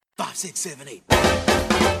5, 6, 7,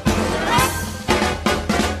 8.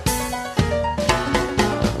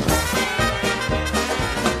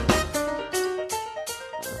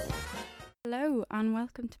 Hello and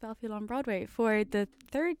welcome to Belfield on Broadway for the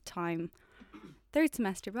third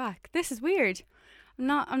semester back. This is weird.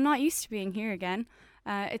 I'm not used to being here again.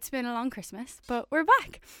 It's been a long Christmas, but we're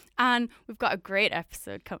back and we've got a great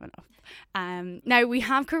episode coming up. Now we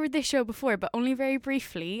have covered this show before, but only very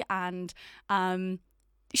briefly, and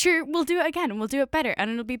sure, we'll do it again and we'll do it better and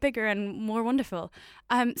it'll be bigger and more wonderful.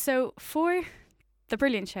 So for the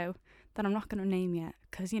brilliant show that I'm not going to name yet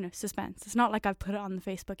because, suspense. It's not like I've put it on the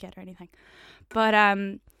Facebook yet or anything. But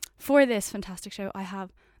for this fantastic show, I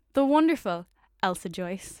have the wonderful Elsa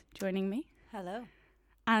Joyce joining me. Hello.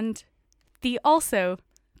 And the also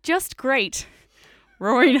just great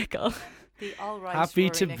Rory Nicol. The all right. Happy Rory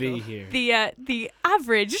to Nicol. be here. The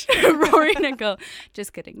average Rory Nicol.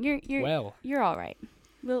 Just kidding. You're all right.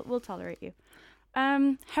 We'll tolerate you.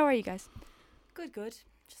 How are you guys? Good.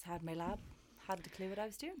 Just had my lab. Hadn't a clue what I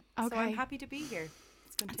was doing. Okay. So I'm happy to be here.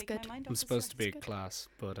 It's going to That's take good. my mind off I'm the supposed to be stress. at class,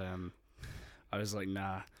 but I was like,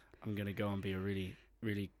 nah, I'm going to go and be a really,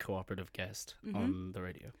 really cooperative guest on the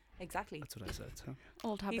radio. Exactly. That's what I said. So.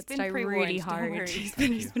 Old habits been die really pre-warned, don't hard. worry.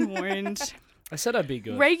 He's been warned. I said I'd be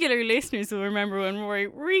good. Regular listeners will remember when Rory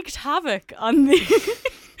wreaked havoc on the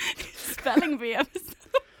spelling bee episode.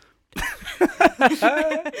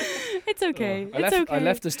 It's okay. Oh, It's okay. I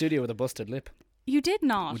left the studio with a busted lip. You did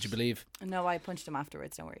not. Would you believe? No, I punched him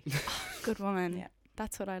afterwards. Don't worry. Good woman. Yeah.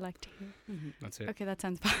 That's what I like to hear. That's it. Okay, that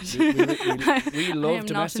sounds bad. We I love am not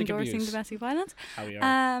domestic endorsing abuse. domestic violence. How we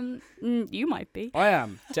are. You might be. I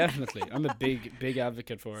am, definitely. I'm a big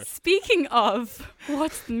advocate for it. Speaking of,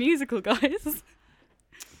 what's the musical, guys?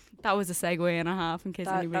 That was a segue and a half, in case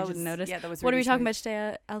anybody didn't notice. Yeah, that was. What are really we talking smooth.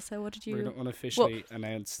 about today, Elsa? What did you? We're going to unofficially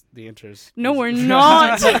announce the inters. No, we're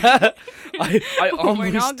not. I almost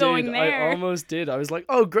We're not going did. there. I almost did. I was like,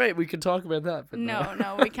 oh, great, we can talk about that. But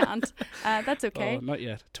No, we can't. That's okay. Oh, not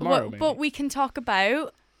yet. Tomorrow, maybe. But we can talk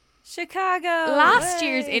about Chicago. last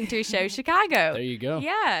year's Yay. inter show, Chicago. There you go.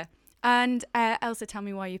 Yeah. And Elsa, tell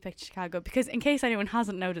me why you picked Chicago, because in case anyone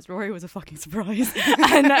hasn't noticed, Rory was a fucking surprise.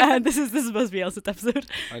 And this is supposed to be Elsa's episode.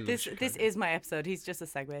 I love This Chicago. is my episode. He's just a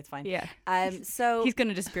segue. It's fine. Yeah. So He's going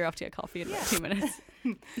to disappear off to get coffee in about 2 minutes.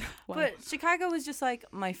 Wow. But Chicago was just like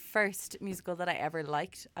my first musical that I ever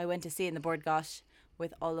liked. I went to see it in the Bord Gosh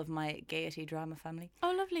with all of my Gaiety drama family.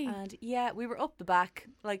 Oh, lovely. And yeah, we were up the back,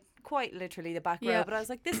 like quite literally the back Yeah. row. But I was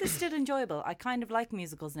like, this is still enjoyable. I kind of like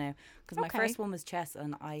musicals now because my Okay. first one was Chess,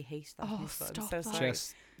 and I hate that Oh, musical. I'm stop so that. sorry.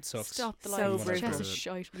 Chess sucks. Stop the So lights. brutal. Chess is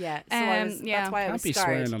shite. Yeah, so I was, yeah. that's why I Can't was be scarred.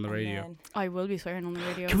 swearing on the And radio. then- I will be swearing on the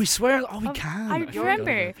radio. Can we swear? Oh, we Oh, can. I forgot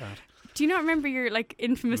remember. about that. Do you not remember your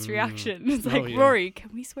infamous reaction? It's like, yeah. Rory,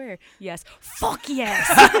 can we swear? Yes. Fuck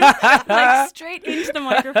yes. Straight into the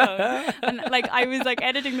microphone. And I was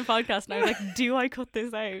editing the podcast and I was like, do I cut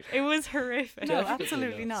this out? It was horrific. No, Definitely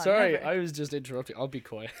absolutely not. Sorry, Never. I was just interrupting. I'll be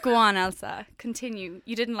quiet. Go on, Elsa. Continue.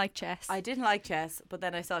 You didn't like chess. I didn't like Chess, but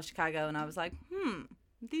then I saw Chicago and I was like,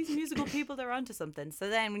 these musical people, they're onto something. So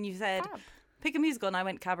then when you said, pick a musical, and I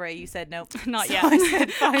went Cabaret, you said no. Not So yet. I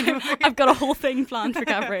said, fine. I've got a whole thing planned for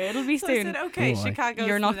Cabaret. It'll be So I soon. said, okay, Oh, aye. Chicago.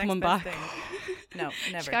 You're not coming back. No,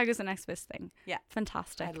 never. Chicago's the next best thing. Yeah.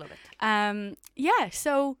 Fantastic. I love it. Yeah,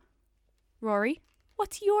 so, Rory,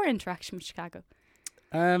 what's your interaction with Chicago?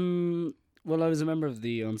 Well, I was a member of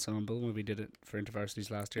the ensemble when we did it for InterVarsities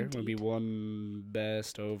last year, when we Indeed. won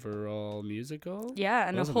Best Overall Musical. Yeah,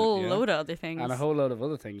 and Wasn't a it? whole Yeah. load of other things. And a whole load of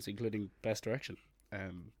other things, including Best Direction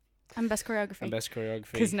And best choreography. and Best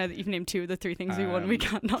Choreography. Because now that you've named 2 of the 3 things we won, we Um,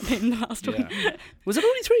 can't not name the last one. yeah. Was it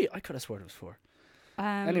only 3? I could have sworn it was 4.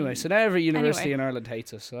 Anyway, so now every university in Ireland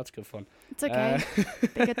hates us, so that's good fun. It's okay.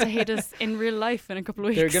 They get to hate us in real life in a couple of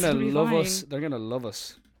weeks. They're gonna It'll be love fine. us. They're gonna love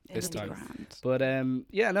us this It'll be time. grand. But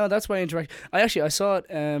yeah, no, that's my interaction. I saw it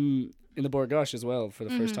in the Bord Gosh as well for the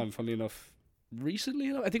first time. Funnily enough,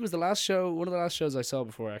 recently. I think it was the last show, one of the last shows I saw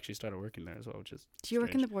before I actually started working there as well. Which is Do you work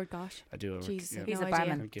in strange. the board, gosh? I do. I work, Jeez, yeah. He's No a idea.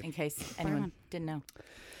 barman, Thank you. in case anyone Barman. didn't know.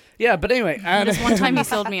 Yeah, but anyway, and There's one time you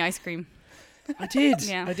sold me ice cream. I did.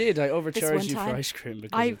 Yeah. I did. I overcharged one you for time. ice cream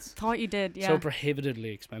because I it's thought you did, yeah. so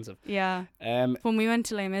prohibitively expensive. Yeah. Um, When we went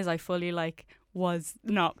to Les Mis, I fully was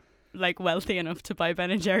not wealthy enough to buy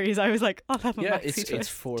Ben and Jerry's. I was like, I'll have a yeah, maxi it's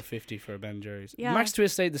twist. $4.50 for a Ben and Jerry's. Yeah. Max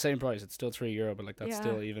Twist stayed the same price. It's still €3, but that's Yeah.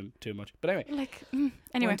 still even too much. But anyway,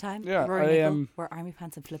 Anyway, One time, Yeah, Rory I, Nicol wore army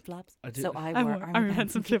pants and flip flops. I did- So I I wore wore army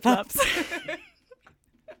pants and and flip flops. flip-flops.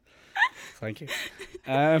 thank you.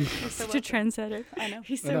 He's such a trendsetter. I know.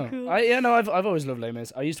 He's I so know. cool. I've always loved Les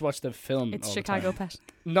Mis. I used to watch the film. It's all Chicago the time. Pet.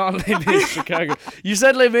 Not Les Mis, Chicago. You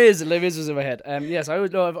said Les Mis. Les Mis was in my head. Yes, I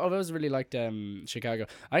would. No, I've always really liked Chicago.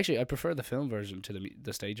 Actually, I prefer the film version to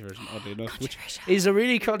the stage version. Oddly enough, which is a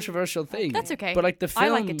really controversial thing. That's okay. But like the I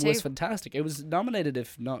film like it too. was fantastic. It was nominated,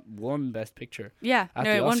 if not won, Best Picture. Yeah, At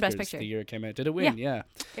no, the it won Oscars Best Picture. the year it came out. Did it win? Yeah.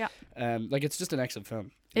 Yeah. Like it's just an excellent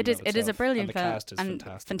film. It is. It is a brilliant and the film cast is and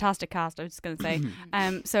fantastic. cast. I was just gonna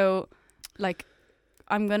say. So, like,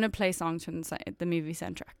 I'm gonna play songs from the movie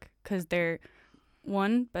soundtrack because they're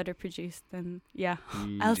better produced than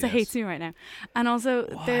Elsa yes. hates me right now, and also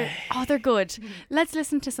they're good. Let's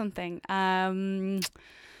listen to something.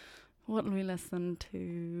 What will we listen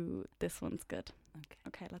to? This one's good.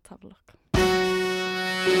 Okay, let's have a look.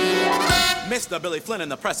 Mr. Billy Flynn in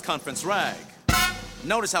the press conference rag.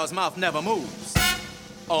 Notice how his mouth never moves.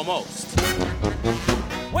 Almost.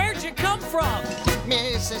 Where'd you come from?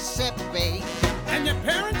 Mississippi, And your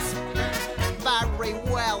parents? very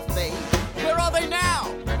wealthy, Where are they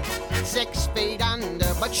now? 6 feet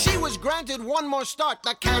under, but she was granted one more start,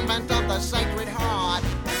 the convent of the Sacred Heart.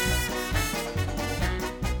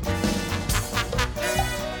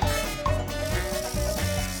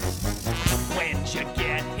 When'd you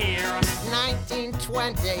get here?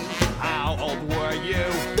 1920, How old were you?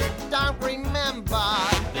 don't remember.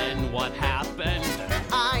 Then what happened?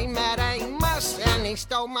 I met Amos and he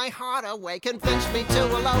stole my heart away, convinced me to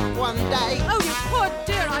elope one day. Oh, you poor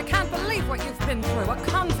dear, I can't believe what you've been through. A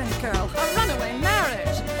convent girl, a runaway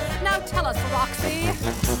marriage. Now tell us, Roxy,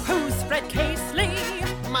 who's Fred Casely?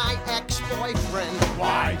 My ex-boyfriend,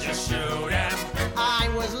 Why'd you shoot him? I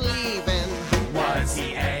was leaving Was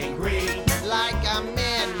he angry? like a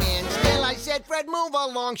madman. Still I said, Fred, move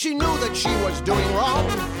along. She knew that she was doing wrong.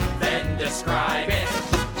 Then describe it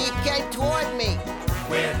He came toward me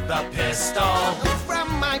with the pistol. from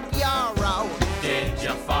my bureau Did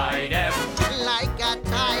you fight him? like a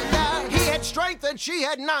tiger. He had strength and she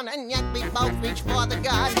had none, and yet we both reached for the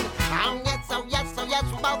gun. Yes, oh yes, oh yes,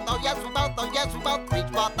 we both, oh yes, we both, oh yes, we both reached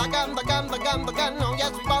for the gun, the gun, the gun, the gun. Oh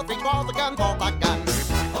yes, we both reached for the gun, for the gun.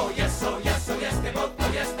 Oh yes, oh yes, oh yes, they both,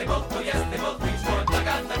 oh yes, they both, oh yes, they both reached for the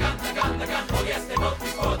gun, the gun, the gun, the gun. Oh yes, they both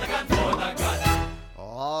reached for the gun, for the gun.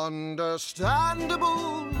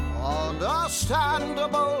 Understandable,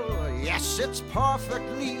 understandable. Yes, it's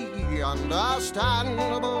perfectly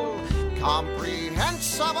understandable.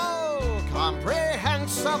 Comprehensible,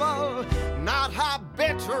 comprehensible. Not a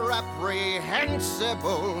bit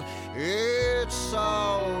reprehensible. It's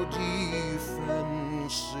so defensible.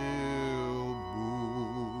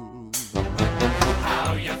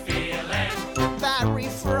 How you feeling? Very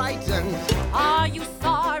frightened. Are you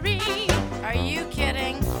sorry? Are you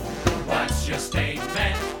kidding? What's your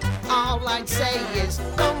statement? All I'd say is,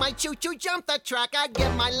 don't my choo-choo jump the track, I'd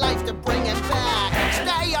give my life to bring it back.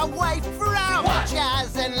 Stay away from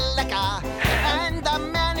jazz and liquor and the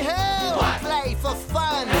men who play for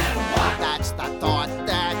fun. That's the thought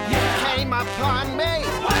that came upon me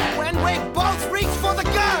when we both reached for the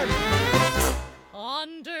gun.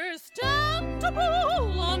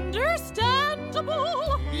 Understandable,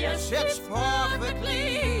 understandable. Yes, it's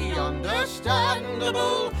perfectly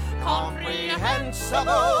understandable.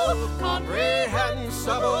 Comprehensible,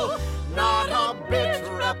 comprehensible. Not a bit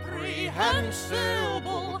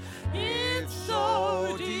reprehensible. It's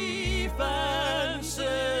so defensible.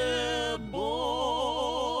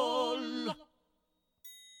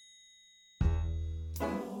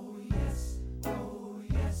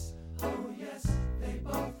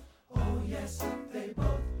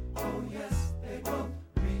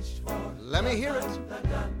 Let me hear it.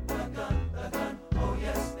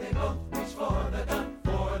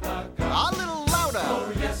 A little louder.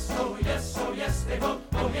 Oh yes, oh yes, oh yes, they both.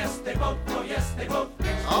 Oh yes, they both. Oh yes, they both.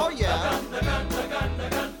 Oh yeah. The gun, the gun, the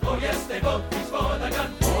gun. Oh yes, they both reach for the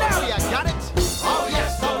gun. Now you got it. Oh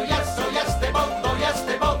yes, oh yes, oh yes, they both. Oh yes,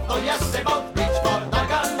 they both. Oh yes, they both reach for the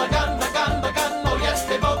gun, the gun, the gun, the gun. Oh yes,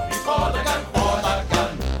 they both reach for the gun, for the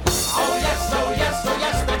gun. Oh yes, oh yes, oh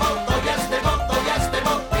yes, they both. Oh yes, they both. Oh yes, they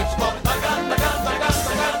both reach for the gun, the gun, the gun,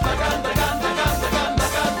 the gun, the gun, the gun, the gun, the gun, the gun, the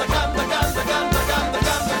gun, the gun, the gun, the gun, the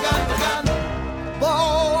gun, the gun, the gun.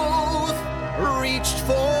 Both reached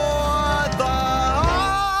for the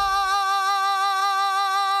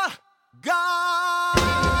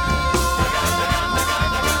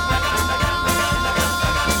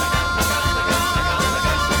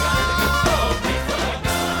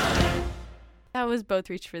That was Both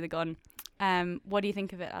Reach for the Gun. What do you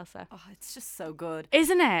think of it, Elsa? Oh, it's just so good.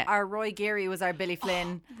 Isn't it? Our Roy Geary was our Billy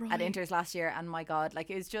Flynn at Roy. Inters last year, and my God, like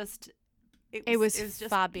it was just It was just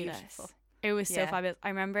fabulous. beautiful. It was so Yeah. fabulous. I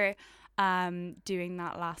remember doing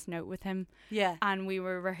that last note with him. Yeah. And we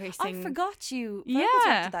were rehearsing. I forgot you. Yeah.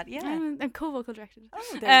 directed that. Yeah. And co-vocal directed.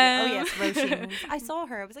 Oh, there you go. Oh, yes, Roisin. I saw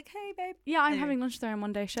her. I was like, hey, babe. Yeah, I'm Anyway. having lunch there on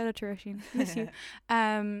Monday. Shout out to Roisin. Miss you.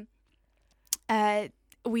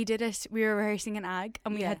 We did it. We were rehearsing an ag,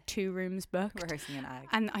 and we Yeah. had 2 rooms booked. Rehearsing an ag.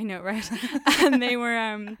 And I know, right? And they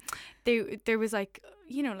were there was like,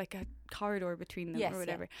 you know, like a corridor between them Yes, or yeah.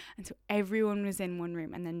 whatever. And so everyone was in one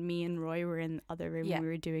room, and then me and Roy were in the other room. Yeah. And we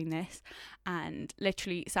were doing this, and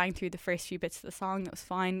literally sang through the first few bits of the song. That was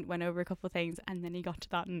fine. Went over a couple of things, and then he got to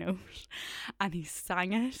that note, and he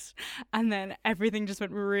sang it, and then everything just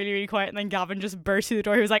went really, really quiet. And then Gavin just burst through the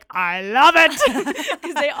door. He was like, "I love it,"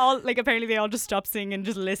 because they all like apparently they all just stopped singing and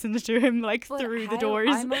just listened to him like But through the how- doors.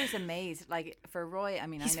 I'm always amazed. Like for Roy, I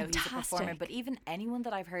mean, He's I know he's a performer, fantastic. but even anyone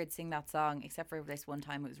that I've heard sing that song, except for this one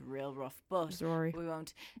time, it was real rough. But was Rory. we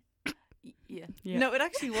won't. Yeah. Yeah. No, it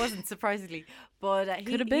actually wasn't, surprisingly. But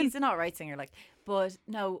Could have been. He's an alright singer, like. But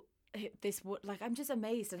no, this would like I'm just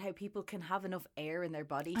amazed at how people can have enough air in their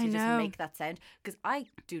body to I just know. make that sound. Because I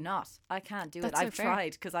do not. I can't do That's it. so I've fair.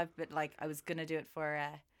 tried because I've been like I was gonna do it for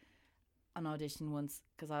an audition once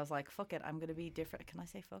because I was like, fuck it, I'm gonna be different. Can I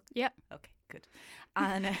say fuck? Yeah. Okay, good.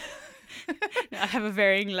 And I have a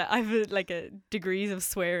varying, I have like a degrees of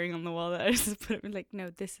swearing on the wall that I just put it like,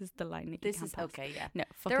 no, this is the line that you this can't is pass. okay. Yeah. No,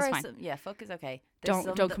 fuck There is are fine. some. Yeah, fuck is okay. There's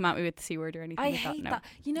some Don't that- come at me with the C word or anything I like hate that. No. that.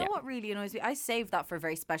 You know Yeah. what really annoys me? I save that for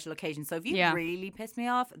very special occasions. So if you Yeah. really piss me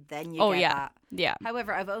off, then you Oh, get yeah. that. Yeah.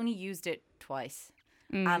 However, I've only used it twice,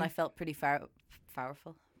 Mm. and I felt pretty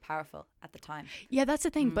powerful at the time. Yeah, that's the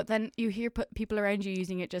thing. But then you hear people around you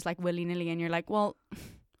using it just like willy nilly, and you're like, well,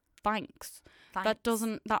 thanks.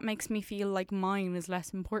 That makes me feel like mine is less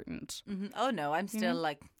important. Oh no, I'm You still know?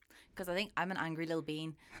 like, because I think I'm an angry little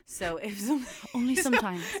bean. So if some, Only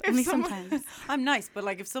sometimes. if Only someone- sometimes. I'm nice, but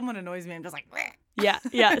like if someone annoys me, I'm just like. "Bleh." Yeah.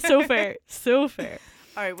 Yeah. So fair. So fair.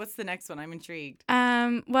 All right, what's the next one? I'm intrigued.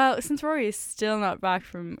 Well, since Rory is still not back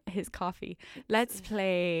from his coffee, let's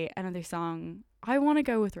play another song. I want to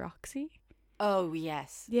go with Roxy. Oh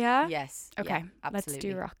yes. Yeah? Yes. Okay, yeah, let's do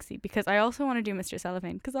absolutely. Roxy because I also want to do Mr.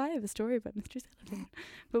 Cellophane because I have a story about Mr. Cellophane.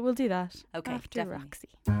 But we'll do that Okay, after definitely. Roxy.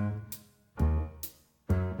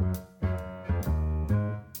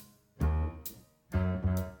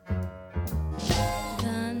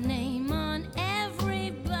 The name on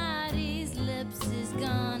everybody's lips is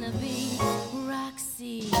gonna be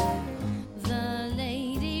Roxy. The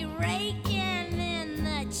lady raking in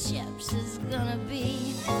the chips is gonna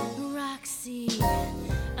be Roxy.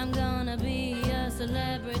 I'm gonna be a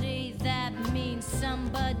celebrity, that means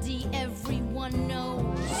somebody everyone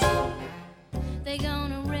knows. They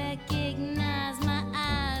gonna recognize my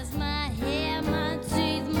eyes, my hair, my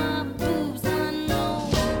teeth, my boobs, my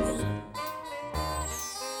nose.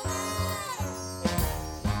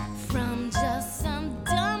 From just some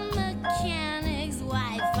dumb mechanic's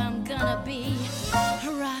wife, I'm gonna be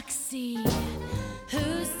Roxy.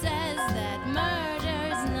 Who says that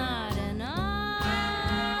murder's not an art?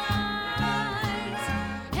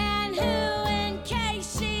 And who, in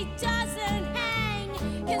case she doesn't hang,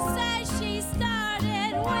 can say she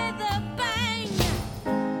started with a bang?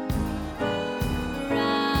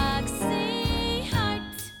 Roxy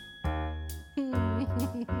Hart.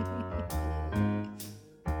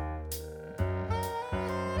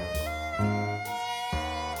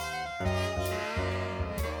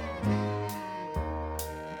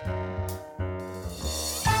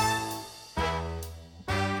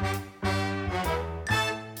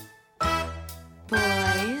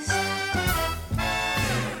 Boys.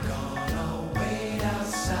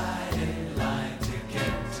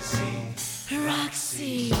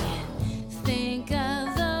 Roxy, think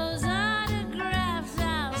of those autographs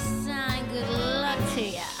I'll sign. Good luck to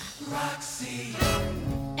ya. Roxy.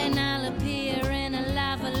 And I'll appear in a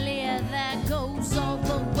lavalier that goes all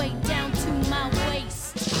the way down to my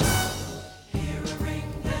waist.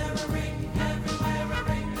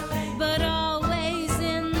 But always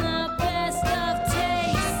in the best of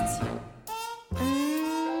taste.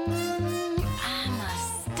 I'm a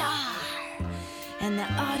star, and the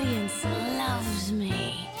audience loves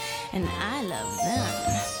me, and I love them,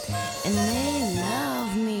 and they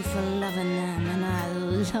love me for loving them, and I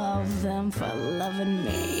love them for loving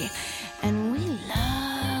me, and we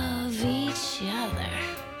love each other.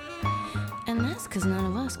 And that's 'cause none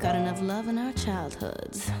of us got enough love in our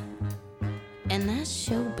childhoods. And that's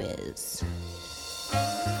showbiz.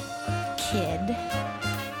 Kid.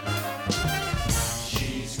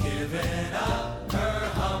 She's given up her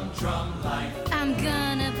humdrum life. I'm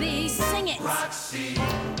gonna be singing. Roxy,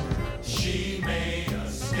 she made a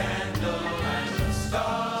scandal and a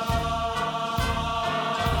star.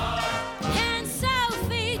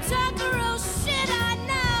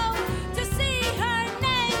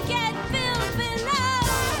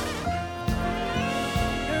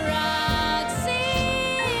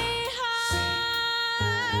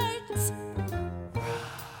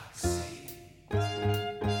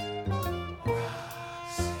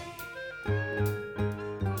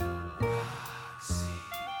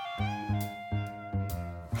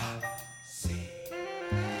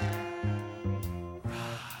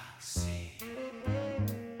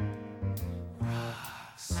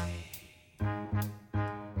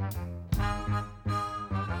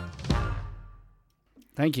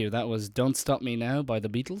 Thank you. That was "Don't Stop Me Now" by the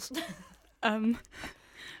Beatles.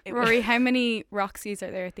 Rory, how many Roxys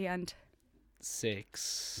are there at the end?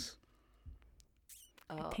 6.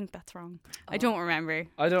 I think that's wrong. I don't remember.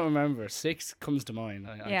 I don't remember. 6 comes to mind.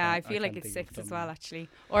 I feel like can't it's think of 6 as them. well, actually.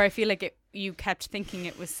 Or I feel like you kept thinking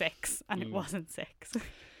it was 6 and it wasn't 6.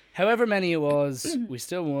 However many it was, we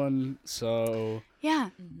still won. So Yeah.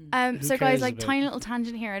 Who So guys, cares like about- tiny little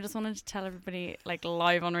tangent here. I just wanted to tell everybody, like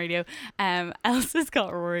live on radio, Elsa's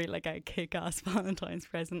got Rory like a kick-ass Valentine's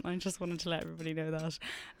present. I just wanted to let everybody know that.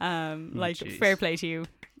 Like jeez. fair play to you.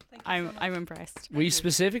 I'm impressed. we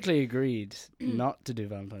specifically agreed not to do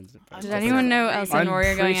Valentine's Day. Did anyone know Elsa and I'm Rory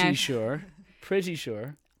are going pretty out? sure. Pretty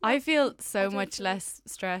sure. I feel so much less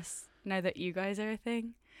stress now that you guys are a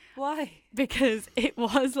thing. Why? Because it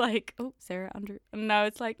was like, oh, Sarah, Andrew. And now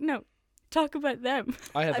it's like, no, talk about them.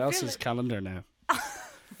 I have feel Elsa's calendar now.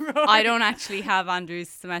 I don't actually have Andrew's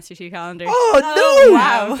semester 2 calendar. Oh no!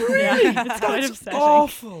 Wow. Yeah, it's quite upsetting.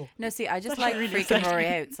 Awful. No, see, I just like freaking Rory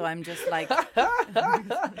out, so I'm just like,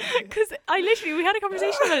 Because we had a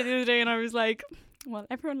conversation about it the other day and I was like, well,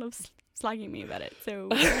 everyone loves slagging me about it, so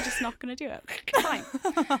we're just not going to do it. Fine.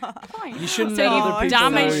 Fine. You shouldn't So let you've other people know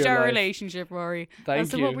damaged your our life. relationship, Rory. Thank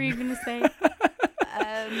So you. what were you going to say?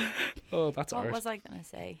 Oh, that's what art. was I gonna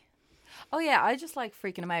say? Oh yeah, I just like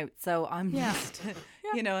freaking him out, so I'm Yeah. just,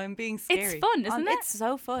 you know, I'm being scary. fun, isn't it? It's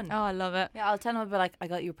so fun. Oh, I love it. Yeah, I'll tell him, I'll be like, I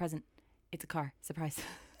got you a present. It's a car, surprise.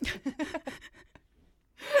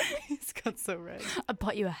 He's got so red. I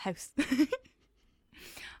bought you a house.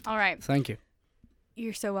 All right. Thank you.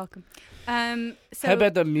 You're so welcome. So How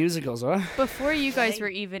about the musicals, huh? before you guys were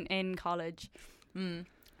even in college,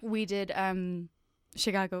 we did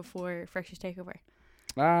Chicago for Freshers Takeover.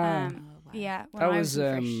 Ah, Yeah, when that I was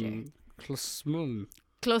in first year. Clusmullen.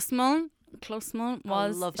 Closmon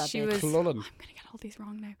was love that she bit. was. I'm Clullen. gonna get all these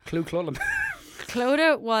wrong now. Clullen.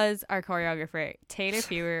 Clodagh was our choreographer. Taylor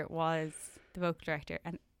Fewer was the vocal director,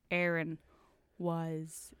 and Erin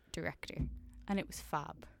was director. And it was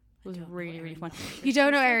fab. It was really fun. You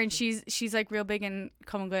don't know Erin? She's like real big in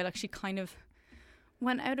Common Gael. Like she kind of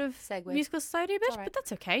went out of Segue. musical society a bit, alright. but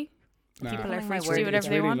that's okay. Nah, People are Pulling free my to word do is whatever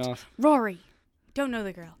they really want. not. Rory, don't know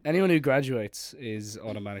the girl. Anyone who graduates is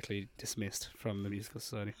automatically dismissed from the musical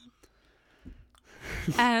society.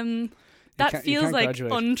 That can't- you feels can't like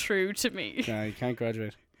graduate. untrue to me. No, you can't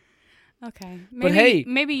graduate. Okay, maybe, But hey,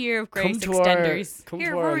 maybe Year of Grace Come to our, extenders. come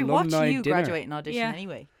Here, to our Rory, watch alumni you dinner. graduate and audition Yeah.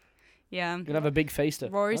 anyway. Yeah, You'll have a big face to.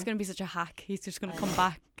 Rory's gonna be such a hack. He's just gonna come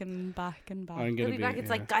back and back and back. I'm He'll gonna be back. It's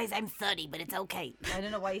yeah. like, guys, I'm 30, but it's okay. I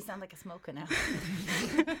don't know why you sound like a smoker now.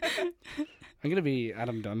 I'm gonna be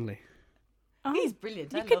Adam Donnelly. Oh, He's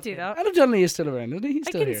brilliant. you I could love do him. that. Adam Donnelly is still around, isn't he? He's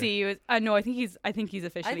I still can here. see you. No, I think he's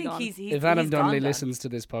officially I think gone. he's If Adam he's Donnelly gone, listens to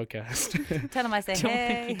this podcast, tell him I say, Don't think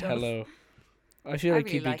hey. he does. hello. I feel I like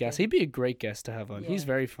really he'd be like guest. him. He'd be a great guest to have on. He's Yeah.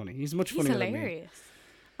 very funny. He's much He's funnier than me. hilarious.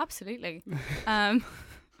 Absolutely. I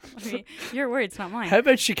mean, your words, not mine. How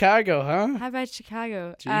about Chicago, huh? How about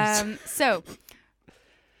Chicago? Jeez. So,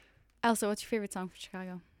 Elsa, what's your favorite song from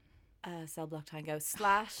Chicago? Cell Block Tango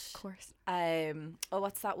slash. Of course.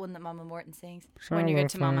 What's that one that Mama Morton sings? When You Get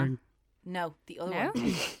to Mama. No, the other No?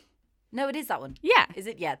 one. No, it is that one. Yeah. Is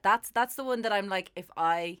it? Yeah, that's the one that I'm like, if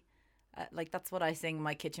I, like, that's what I sing in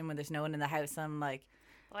my kitchen when there's no one in the house. I'm like,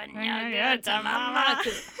 when you get to Mama.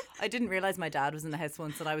 'Cause I didn't realize my dad was in the house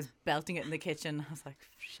once and I was belting it in the kitchen. I was like,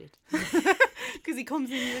 shit. Because he comes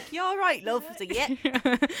in and he's like, you all right, love? I was like,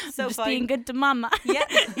 yeah. So Just fine. being good to Mama. Yeah.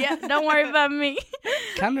 Yeah, don't worry about me.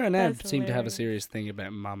 Candor and Ebb That's seem to have a hilarious. serious thing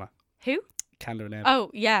about Mama. Who? Candor and Ebb. Oh,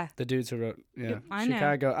 yeah. The dudes who wrote, I know.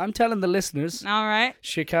 Chicago. I'm telling the listeners, All right.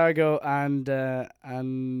 Chicago and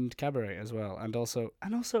Cabaret as well, and also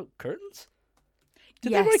Curtains.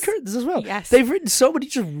 Did they write Yes. Curtains as well? Yes. They've written so many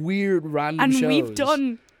just weird random And shows. we've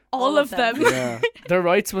done all of them. Yeah, their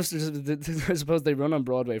rights was. I suppose they run on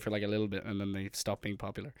Broadway for like a little bit, and then they stop being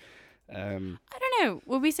popular. I don't know.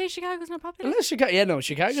 Would we say Chicago's not popular? Unless Chicago, yeah, no,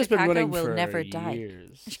 Chicago's been Chicago running will for never die.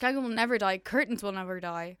 years. Chicago will never die. Curtains will never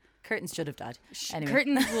die. Curtains should have died. Anyway.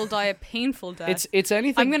 Curtains will die a painful death. It's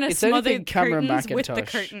anything. I'm gonna it's smother anything Cameron curtains with the McIntosh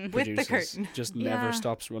curtain. With the produces curtain. just Yeah. never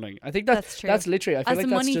stops running. I think That's true. that's literally. I feel As like a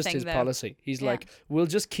that's money just thing, his though. policy. He's Yeah. like, we'll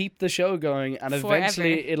just keep the show going, and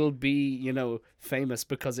eventually Forever. it'll be famous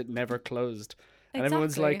because it never closed. And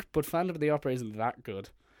everyone's Exactly. like, but Phantom of the Opera isn't that good.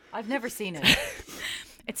 I've never seen it.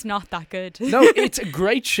 It's not that good. No, it's a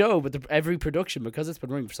great show, but every production, because it's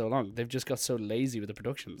been running for so long, they've just got so lazy with the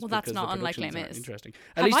productions. Well, that's because not the unlike productions Les aren't Mis. Interesting.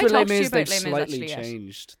 Have At least I with Les talked to you Mis, about they've Les Mis slightly actually yet?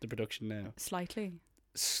 changed the production now. Slightly.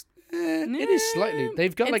 It is slightly.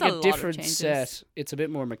 They've got It's like a a lot of different changes. set. It's a bit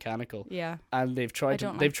more mechanical. Yeah, And they've tried to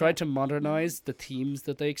don't they've like tried that. to modernize the themes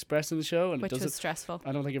that they express in the show, and which it doesn't. was stressful.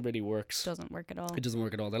 I don't think it really works. Doesn't work at all. It doesn't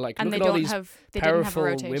work at all. They're like, And look they at all don't these have. They didn't have a powerful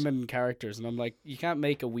rotation. women characters, and I'm like, you can't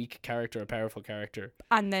make a weak character a powerful character.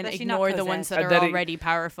 And then Especially not ignore the Cosette. ones that And are then already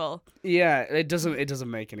powerful. Yeah, it doesn't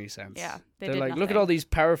make any sense. Yeah, they They're did like, look at nothing. all these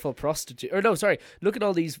powerful prostitutes. Or no, sorry, look at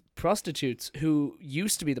all these prostitutes who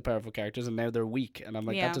used to be the powerful characters and now they're weak. And I'm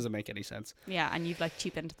like, Yeah. that doesn't make any sense. Yeah, and you've like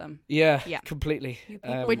cheapened them. Yeah, Yeah. completely. You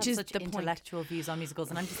people Which have is such the point. intellectual views on musicals,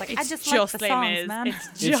 and I'm just like, I It's just just like the Les songs, Mis. man. It's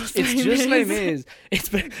It's just just Les Les Mis.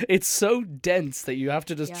 It's so dense that you have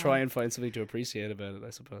to just Yeah. try and find something to appreciate about it, I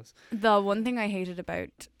suppose. The one thing I hated about.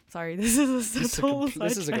 Sorry, this is a This is a total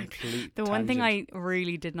this is a sidetrack. complete The one thing tangent. I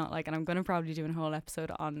really did not like, and I'm going to probably do a whole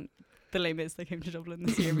episode on the Les Mis that came to Dublin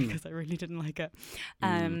this year because I really didn't like it.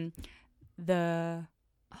 The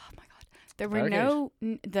oh my god, there were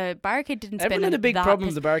the barricade didn't spin. Everyone had a and big that problem with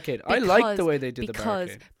pissed- the barricade. I liked the because- way they did the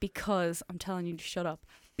barricade. Because I'm telling you to shut up.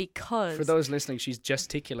 Because For those listening, she's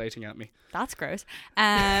gesticulating at me. that's gross.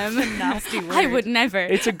 nasty word. I would never.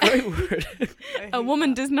 It's a great word. A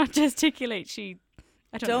woman does not gesticulate. She.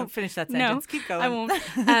 I don't know. Don't finish that No, sentence. Keep going. I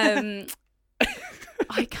won't.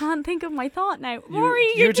 I can't think of my thought now. Rory,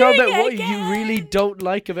 You're you're talking doing about it what again. you really don't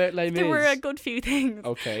like about Les Mis. There were a good few things.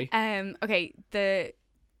 Okay, Okay. The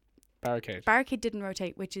barricade. barricade didn't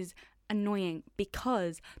rotate, which is annoying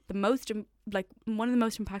because the most one of the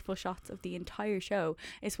most impactful shots of the entire show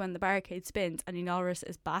is when the barricade spins and Inalris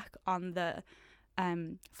is back on the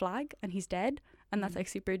flag and he's dead. And that's like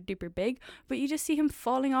super duper big, but you just see him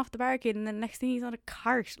falling off the barricade, and then next thing he's on a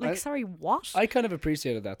cart. Like, sorry, what? I kind of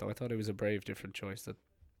appreciated that though. I thought it was a brave, different choice that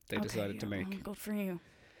they Okay, decided to yeah, make. good for you.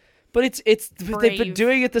 But it's they've been Brave.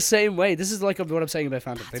 doing it the same way. This is like what I'm saying about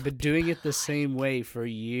Phantom. They've been doing it the same way for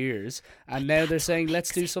years, and now they're saying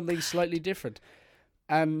let's do something slightly different.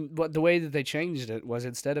 And what the way that they changed it was,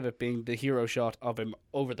 instead of it being the hero shot of him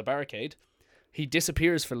over the barricade, he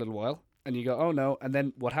disappears for a little while, and you go, oh no. And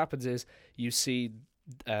then what happens is you see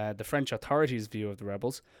the French authorities' view of the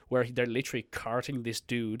rebels, where they're literally carting this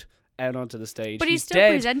dude out onto the stage. But he's still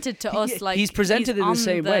dead. presented to us like he's presented in the on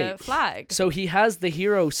same way. Flag. So he has the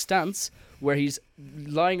hero stance where he's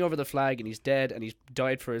lying over the flag and he's dead and he's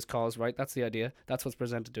died for his cause, right? That's the idea. That's what's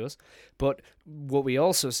presented to us. But what we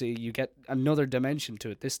also see, you get another dimension to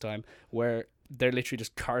it this time, where they're literally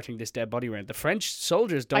just carting this dead body around. The French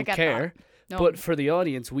soldiers don't get care, No. but for the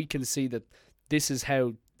audience, we can see that this is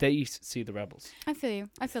how they see the rebels. I feel you.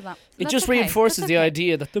 I feel that. It That's just okay. reinforces That's the okay.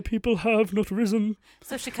 idea that the people have not risen.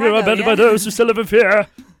 So We Chicago, are abandoned by yeah? those who still live in fear.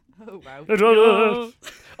 Oh, wow.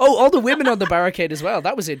 Oh, all the women on the barricade as well.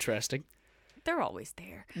 That was interesting. They're always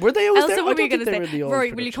there. Were they always Elsa, there? what were I you don't going think to they were in say? the old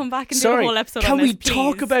Rory, will you production. come back and Sorry, do a whole episode can on we this,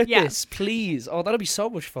 talk please? about Yeah. this, please? Oh, that'll be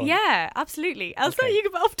so much fun. Yeah, absolutely. Elsa, Okay.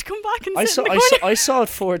 you have to come back and I sit saw, in the I corner. saw, I saw it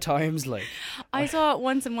 4 times. Like, I saw it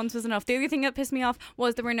once and once was enough. The other thing that pissed me off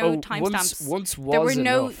was there were no timestamps. once was There were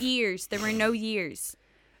no enough. years. There were no years.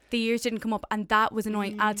 The years didn't come up, and that was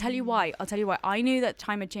annoying. I'll tell you why. I knew that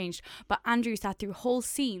time had changed, but Andrew sat through whole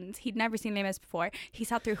scenes. He'd never seen Les Mis before. He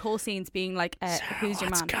sat through whole scenes being like, "Who's your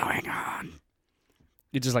man?" What's going on?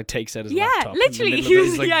 He just like takes out his Yeah, laptop. in the literally. middle He of it.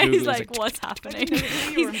 was, He's yeah, he's Googling, like, what's happening? you were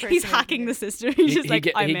he's impersonating hacking it. the system. He's just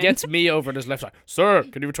like, I'm he in. gets me over on his left side. Sir,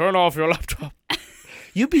 can you turn off your laptop?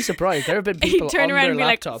 You'd be surprised. There have been He'd people turn on around their and be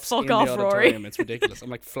like, laptops "Fuck in off, the Rory." auditorium. It's ridiculous. I'm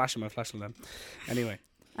like flashing my flashlight at them. Anyway,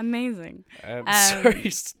 Amazing.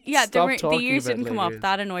 sorry. Yeah, stop the talking years about didn't come up. ladies.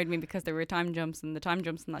 That annoyed me because there were time jumps, and the time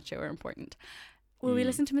jumps in that show are important. Will we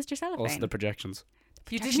listen to Mr. Cellophane? Also the projections.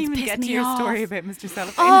 You didn't even get to your story about Mr.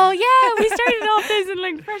 Cellophane. Oh yeah, we started off this in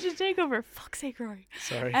like Freshest Takeover. Fuck's sake, Rory.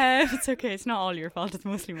 Sorry. It's okay. It's not all your fault. It's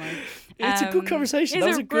mostly mine. It's a good conversation. It's That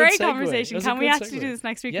was a a good great segue. conversation. That was a Can we good actually segue. do this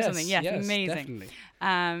next week Yes, or something? Yes, amazing.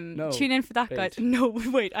 Definitely. No, Tune in for that, guys. wait. No,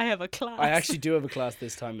 wait. I have a class. I actually do have a class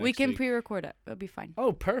this time next we can week. pre-record it. It'll be fine.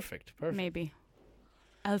 Oh, perfect. Maybe.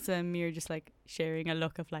 Elsa and me are just like sharing a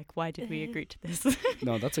look of like, why did we agree to this?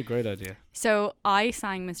 No, that's a great idea. So I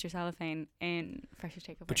sang Mr. Cellophane in Freshest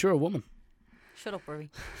Takeover. But you're a woman. Shut up,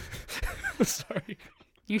 Rory. Sorry.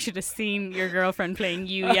 You should have seen your girlfriend playing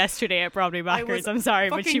you yesterday at Broadway Backers. I'm sorry,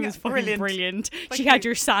 but she fucking was fucking brilliant. She Fucking- had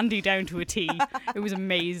your Sandy down to a T. It was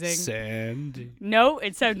amazing. Sandy. No,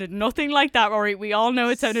 it sounded nothing like that, Rory. We all know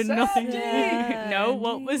it sounded nothing. No,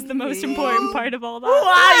 what was the most important part of all that?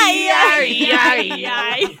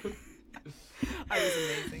 I was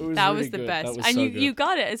amazing. That really was the good. best. That was and so you good. you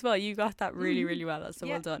got it as well. You got that really, really well. So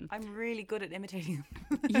Yeah, well done. I'm really good at imitating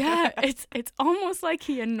them. Yeah, it's almost like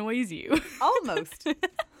he annoys you. Almost.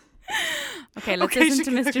 Okay, let's Okay, listen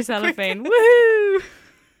to Chicago, Mr. quick. Cellophane. Woohoo!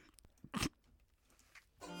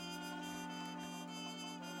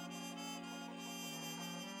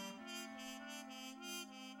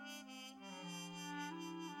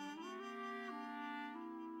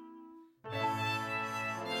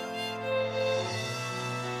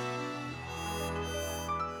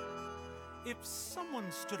 If someone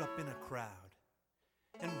stood up in a crowd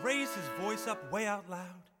and raised his voice up way out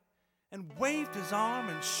loud and waved his arm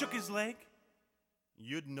and shook his leg,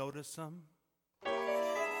 you'd notice him.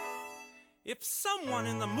 If someone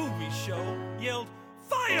in the movie show yelled,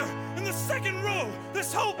 "Fire! In the second row!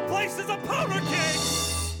 This whole place is a powder keg!"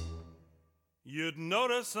 you'd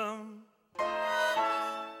notice him.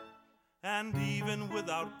 And even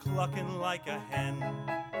without clucking like a hen,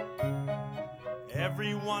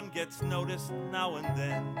 everyone gets noticed now and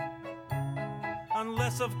then.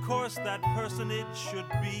 Unless, of course, that personage should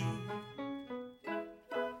be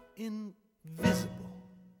invisible,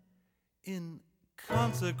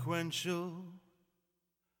 inconsequential.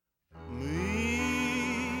 Me.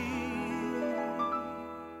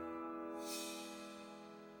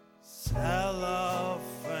 Cellophane,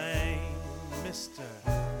 Mr.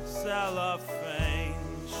 Cellophane,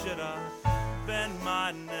 should have been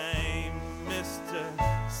my name, Mr.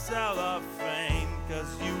 Cellophane,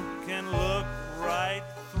 'cause you can look right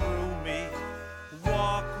through me,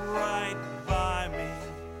 walk right by me,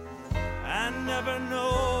 and never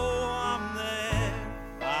know I'm there.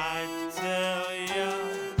 I tell ya,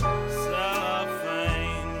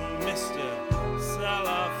 Cellophane, Mr.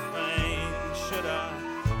 Cellophane, should have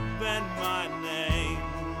been my name,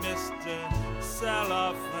 Mr.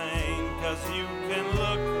 Cellophane, 'cause you can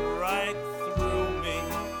look right through me,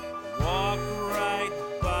 walk right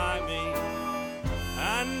by me,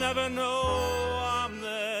 and never know I'm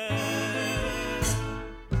there.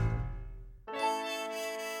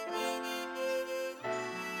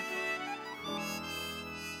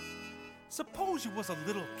 Suppose you was a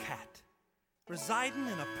little cat residing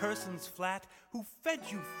in a person's flat who fed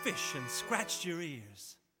you fish and scratched your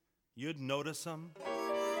ears. You'd notice him.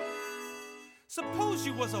 Suppose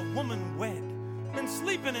you was a woman wed and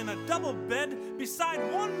sleeping in a double bed beside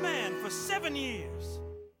one man for 7 years.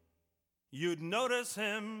 You'd notice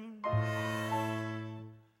him.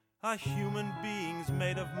 A human being's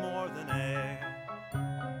made of more than air.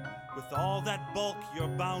 With all that bulk, you're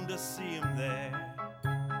bound to see him there.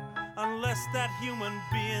 Unless that human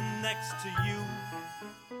being next to you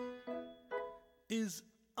is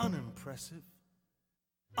unimpressive,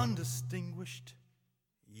 undistinguished,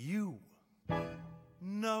 you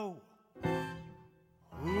know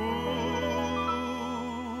who.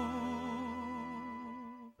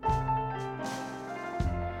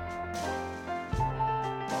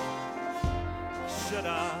 Should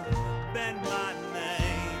have been my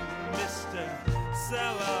name, Mr.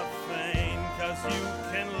 Cellophane, 'cause you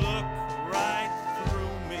can look right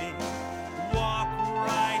through me, walk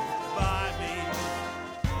right by me,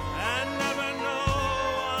 and never know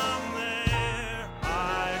I'm there. I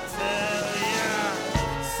tell ya,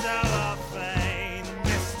 Cellophane,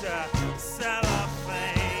 Mr.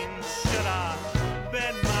 Cellophane, should have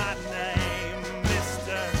been my name,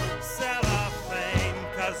 Mr. Cellophane,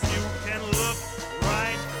 'cause you can look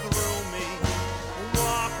right through me,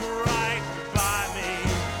 walk right by me,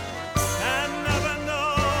 and never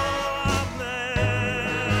know I'm there.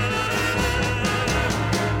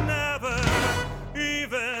 Never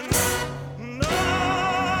even know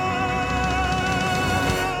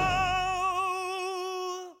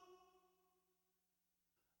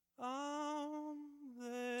I'm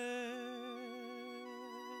there.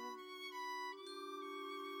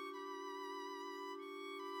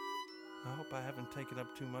 I hope I haven't taken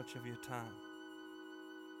up too much of your time.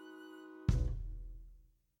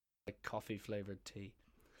 Like coffee flavored tea.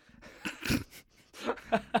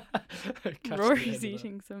 Rory's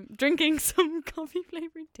drinking some coffee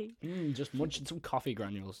flavored tea. Just munching some coffee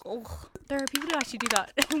granules. Oh, there are people who actually do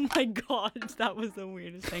that. Oh my god, that was the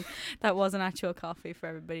weirdest thing. That wasn't actual coffee for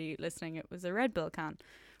everybody listening. It was a Red Bull can,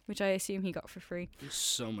 which I assume he got for free. There's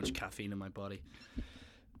so much caffeine in my body.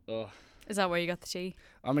 Oh, Is that where you got the tea?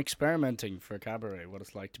 I'm experimenting for cabaret what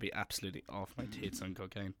it's like to be absolutely off my tits on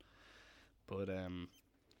cocaine. But Do you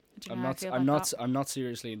I'm know how I not feel I'm about not that? I'm not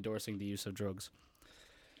seriously endorsing the use of drugs.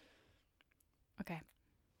 Okay.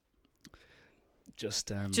 Just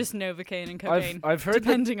Novocaine and cocaine. I've heard that,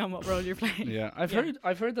 depending on what role you're playing. yeah, I've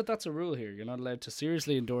heard that that's a rule here. You're not allowed to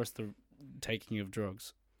seriously endorse the taking of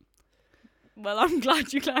drugs. Well, I'm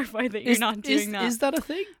glad you clarified that you're not doing that. Is that a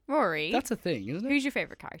thing? Rory, That's a thing, isn't it? who's your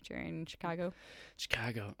favourite character in Chicago?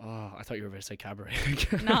 Chicago. Oh, I thought you were going to say cabaret.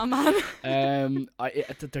 Nah, man.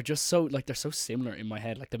 They're just so they're so similar in my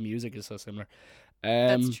head. Like the music is so similar.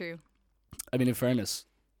 That's true. I mean, in fairness,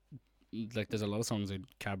 like there's a lot of songs in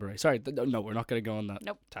cabaret. Sorry, no, we're not going to go on that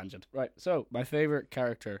Nope. tangent. Right. So my favorite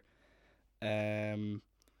character,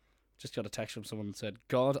 just got a text from someone that said,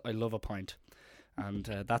 "God, I love a pint," and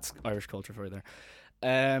that's Irish culture for you there.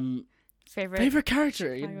 Favorite Favorite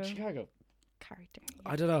character in Chicago. Chicago. character.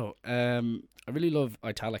 I don't know. I really love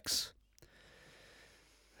italics.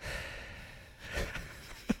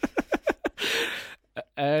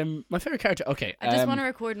 My favorite character. Okay. I just want to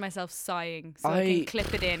record myself sighing so I can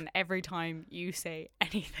clip it in every time you say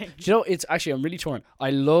anything. Do you know, it's actually, I'm really torn.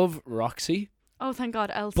 I love Roxy. Oh, thank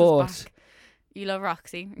God, Elsa's But back. You love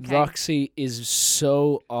Roxy. Okay. Roxy is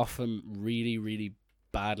so often really, really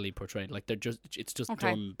badly portrayed. Like it's just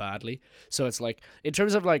done badly. So it's like, in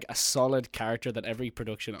terms of like a solid character that every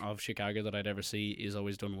production of Chicago that I'd ever see is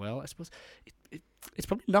always done well, I suppose it's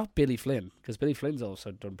probably not Billy Flynn, because Billy Flynn's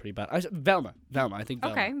also done pretty bad. Velma, I think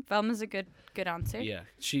Velma. Okay, Velma's a good answer. Yeah,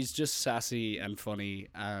 she's just sassy and funny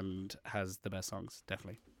and has the best songs,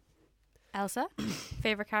 definitely. Elsa,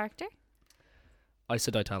 favorite character? I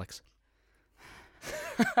said italics.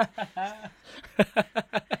 The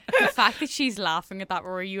fact that she's laughing at that,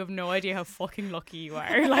 Rory, you have no idea how fucking lucky you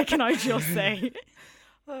are. Like, can I just say?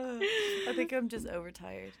 I think I'm just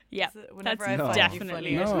overtired. Yeah, whenever that's I find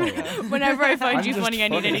definitely you funny, it. Whenever I find I'm you just funny, I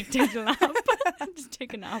need funny. to take a nap. Just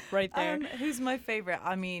take a nap right there. Who's my favorite?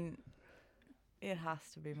 I mean, it has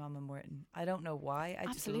to be Mama Morton. I don't know why. I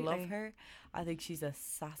just Absolutely. love her. I think she's a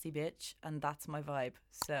sassy bitch, and that's my vibe.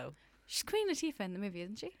 So, She's Queen Latifah in the movie,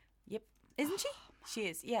 isn't she? yep, isn't she? She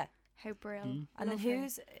is. Yeah. How brilliant. And then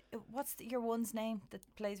who's what's your one's name that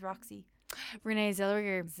plays Roxy? Renee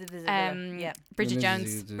Zellweger. Yeah, Bridget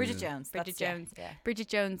Jones. Bridget Jones. Bridget that's- yeah, Jones. Yeah. Bridget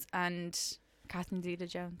Jones and Catherine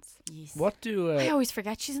Zeta-Jones. Yes. What do I always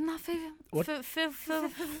forget she's in that film. What-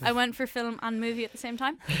 I went for film and movie at the same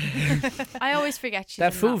time. I always forget she's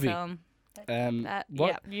That in movie. that film.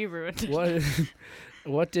 what Yeah, you ruined it.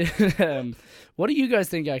 what what do you guys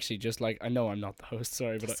think, actually? Just like, I know I'm not the host,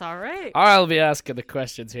 sorry, but It's all right. I'll be asking the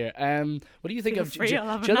questions here. What do you think Feel of? free, I'll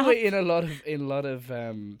have a Just the way nap. in a lot of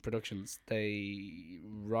productions,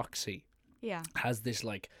 Roxy Yeah. has this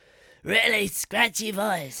like really scratchy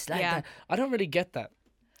voice, like Yeah. that. I don't really get that.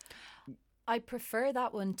 I prefer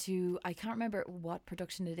that one to, I can't remember what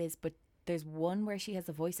production it is, but there's one where she has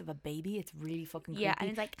the voice of a baby. It's really fucking creepy. Yeah, and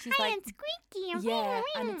it's like, she's "Hi, like, it's squeaky. yeah,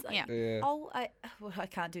 and it's like, Yeah. oh, I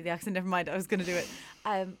can't do the accent. Never mind. I was gonna do it.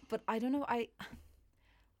 But I don't know. I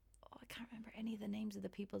can't remember any of the names of the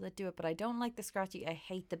people that do it. But I don't like the scratchy. I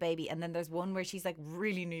hate the baby. And then there's one where she's like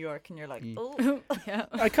really New York, and you're like, oh, Yeah.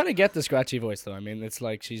 I kind of get the scratchy voice though. I mean, it's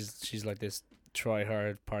like she's like this try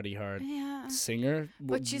hard, party hard Yeah. singer,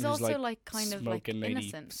 But she's who's, also like kind of like smoking 80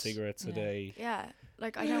 innocent. cigarettes a day. Yeah.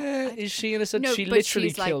 Like I Yeah, don't. is she innocent? No, She but literally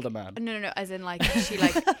she's, like- killed a man No. As in like she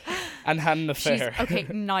like and had an she's affair. okay.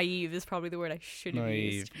 Naive is probably the word I should have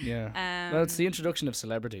Naive, used. yeah. Well, it's the introduction of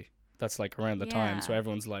celebrity that's like around the time, so Yeah.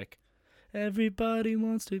 everyone's like, everybody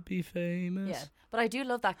wants to be famous. yeah. But I do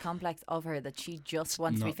love that complex of her that she just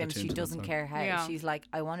wants to be Not famous. She attuned to that doesn't song. care how. Yeah. She's like,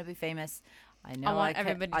 I want to be famous. I know want I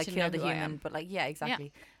everybody I to killed know a who I human, am. but like, yeah,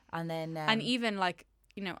 exactly. And then and even like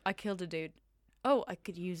I killed a dude. Oh, I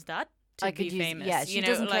could use that to I be could use, famous. yeah, she you know,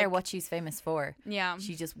 doesn't care like- what she's famous for. Yeah.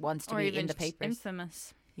 She just wants to or be even in the just papers.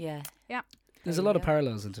 infamous. Yeah. There's There a lot you of go.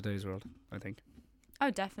 parallels in today's world, I think.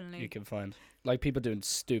 Oh, definitely. You can find like people doing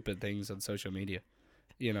stupid things on social media.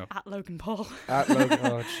 You know, At Logan Paul.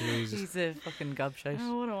 oh Jesus. She's a fucking gobshite.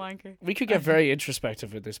 Oh, what a wanker. We could get very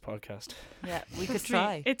introspective with this podcast. Yeah, we could Trust me,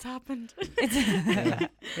 try. It's happened. Yeah.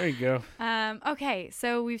 There you go. Okay,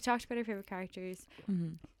 so we've talked about our favorite characters.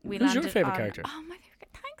 Mhm. We Who's your landed favourite on- character? Oh, my favorite.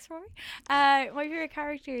 Thanks, Rory. My favorite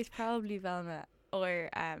character is probably Velma. Or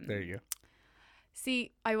There you go.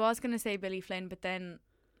 see, I was gonna say Billy Flynn, but then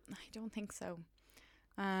I don't think so.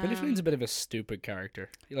 Billy Flynn's a bit of a stupid character.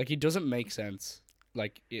 Like, he doesn't make sense.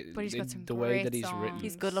 Like, But he's got some the way that great he's written.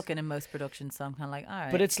 He's good looking in most productions, so I'm kind of like, all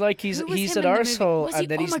right. But it's like he's Who was he's him an in the movie? arsehole, Was he- and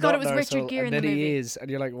then oh he's my God, not it was an Richard arsehole, Gere in and the then he movie. is, and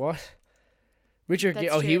you're like, what? Richard Gere,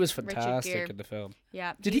 That's he true. was Richard fantastic Gere. in the film.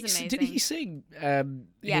 Yeah, Did he's he amazing. did he sing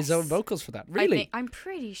Yes. his own vocals for that? Really? I'm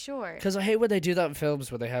pretty sure. Because I hate when they do that in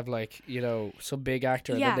films where they have like, you know, some big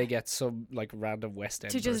actor and Yeah. then they get some like random West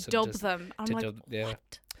End To just person dub them. I'm to like, dub- yeah.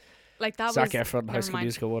 what? Like that Zac was Efron, High never School mind.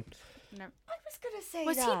 Musical 1. No. I was gonna say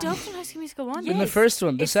Was he that. dubbed in High School Musical 1? In the Yes. first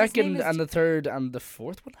one, the It's- his name second is- and the third and the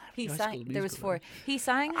fourth one. He High sang. School There was Musical, four. He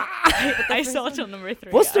sang. I saw it on number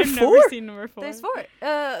 3. Was there I've four? never seen number 4. There's four.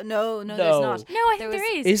 No, No. there's not. No, I There think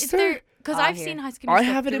there was- is. Is there? Because Ah, I've here. seen High School I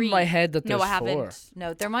Musical have it 3. in my head that No, there's I haven't. four.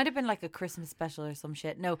 No, there might have been like a Christmas special or some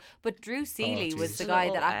shit. No, but Drew Seeley was Jesus. the guy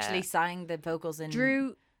that Little, actually sang the vocals in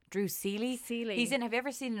Drew Seeley. Seeley. He's in. Have you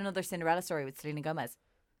ever seen another Cinderella Story with Selena Gomez?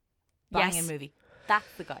 Yes. Banging movie. That's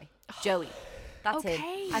the guy. Joey. That's him.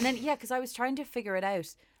 Okay. And then because I was trying to figure it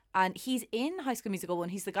out, and he's in High School Musical 1.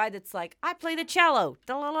 He's the guy that's like, I play the cello.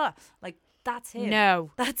 Da la la. Like that's him.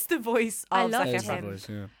 No. That's the voice I of loved Zac That's the Efron. voice,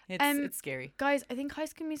 yeah. It's Um, scary. Guys, I think High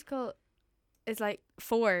School Musical is like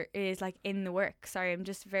 4 is like in the work. Sorry, I'm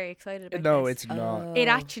just very excited about No, this. it's not. It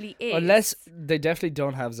actually is. Unless they definitely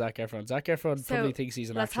don't have Zac Efron. Zac Efron So, probably thinks he's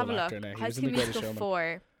an let's have actual a actor look. now. He High was in School The Greatest Musical Showman.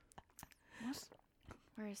 4.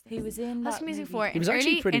 Where is this? He was in High that School Musical movie. 4. He was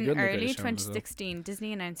actually pretty good in The early Greatest Showman as well. 2016,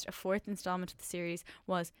 Disney announced a 4th installment of the series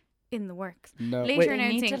was in the works. No, Later wait. They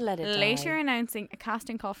need to announcing, let it later die. announcing a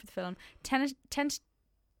casting call for the film. I can't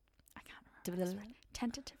remember.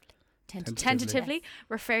 Tentatively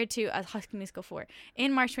referred to as High School Musical 4.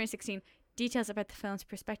 In March 2016, details about the film's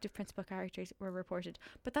prospective principal characters were reported.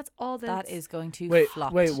 But that's all That is going to Wait,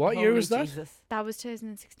 flop. wait, what year Holy was that? Jesus. That was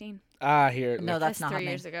 2016. Here. No, look. that's not 3 happening.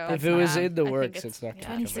 years ago. If That's it not was happening. in the I think works, it's- it's not yeah, going to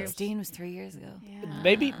come out. 2016 was 3 years ago. Yeah.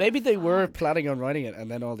 Maybe they were planning on writing it, and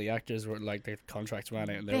then all the actors were like their contracts ran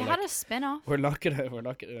out, and they, They were had like, a spin-off. we're not gonna.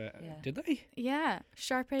 Yeah. Did they? Yeah,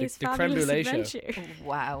 Sharpay's the creme Fabulous brulee show. Adventure.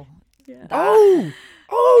 Wow. Yeah.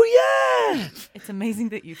 Oh yeah. It's amazing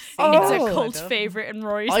that you've seen Oh. It's it. a cult favourite in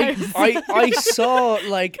Rory's I, house. I saw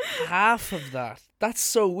like half of that. That's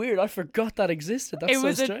so weird. I forgot that existed. That's It so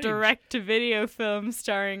was a strange. direct-to-video film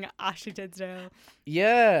starring Ashley Tisdale.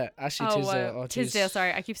 Yeah, Ashley Tisdale. Wow. Oh, Tisdale, jeez.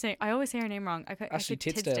 sorry. I always say her name wrong. Ashley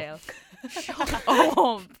Tisdale. Titsdale.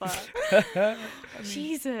 Oh, fuck.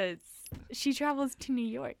 Jesus. She travels to New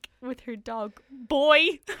York with her dog,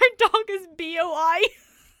 Boy. Her dog is B-O-I.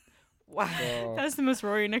 Wow. Oh. That's the most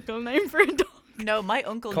Rory Nickel name for a dog. No, my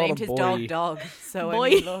uncle Call named him his dog Boy. Dog. So Boy. I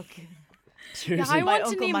mean, look. Seriously. I want to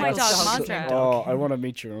Uncle name my Michael's dog dog's Madra. name. Oh, I want to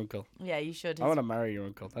meet your uncle. Yeah, you should. I want to marry your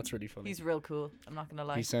uncle. That's really funny. He's real cool. I'm not gonna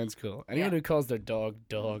lie. He sounds cool. Anyone Yeah. who calls their dog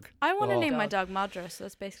dog. I want to Oh. name my Dog. dog Madra, so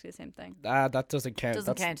that's basically the same thing. That doesn't count.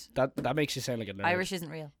 Doesn't That's- count. That makes you sound like a nerd. Irish isn't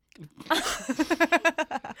real.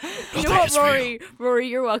 You know what, Rory? Rory,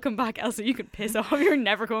 you're welcome back. Elsa, you can piss off. You're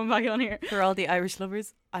never coming back on here. For all the Irish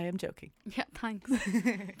lovers, I am joking. Yeah, thanks.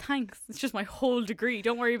 Thanks. It's just my whole degree.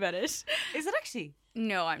 Don't worry about it. Is it actually?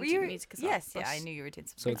 No, I'm Were doing you? music as Yes, well. yeah, but I knew you were doing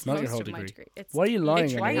So something. it's not your most whole of my degree. It's Why are you lying?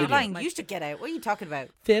 literally Why are on you the radio? lying? You should get out. What are you talking about?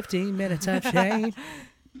 15 minutes of shame.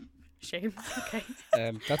 Shame. Okay.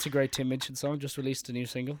 That's a great Tim Minchin song. Just released a new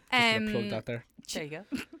single. Just gonna plug that there. There you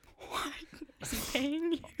go. Is he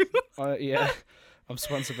paying you? Yeah, I'm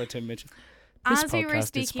sponsored by Tim Minchin. This As we were podcast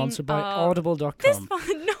speaking is sponsored by of- Audible.com. This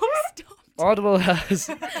one, no, stop. Audible has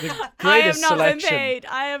the I have greatest not been selection. paid.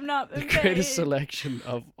 I have not The been paid. greatest selection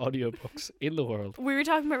of audiobooks in the world. We were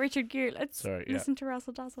talking about Richard Gere. Let's Sorry, yeah. listen to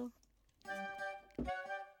Razzle Dazzle.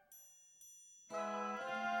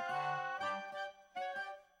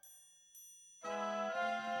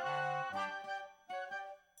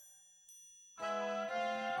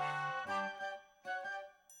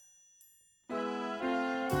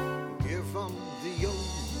 Give 'em the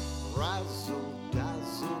old razzle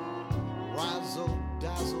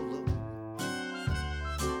dazzle look.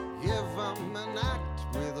 Give 'em an act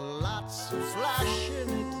with lots of flash in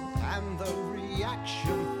it, and the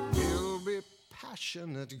reaction will be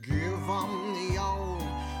passionate. Give 'em the old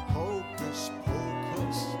hocus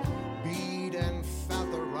pocus, bead and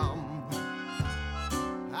feather 'em.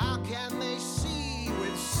 How can they see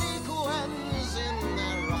with sequins in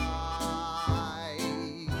their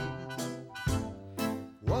eyes?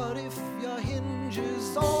 What if your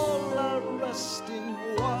hinges all are rusting?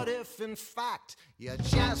 What if, in fact, you're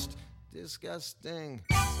just disgusting?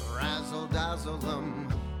 Razzle dazzle them,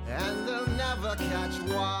 and they'll never catch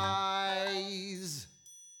wise.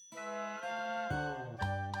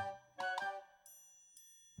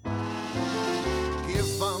 Give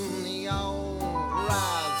them the old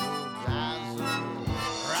razzle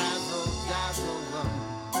dazzle them.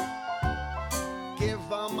 Give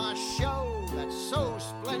them a show that's so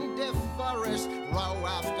splendiferous, row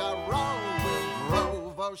after row will grow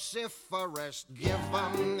vociferous. Give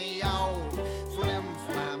them the old flim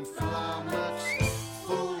flam flummox,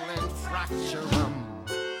 fool and fracture 'em.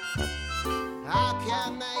 How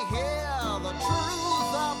can they hear the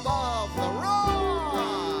truth above the roar?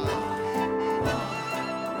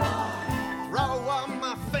 Throw 'em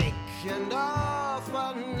a fake and off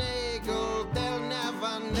a nagel, they'll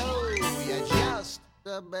never know you're just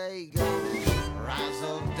a bagel.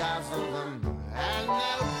 Razzle dazzle them, and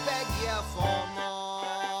they'll beg you for more.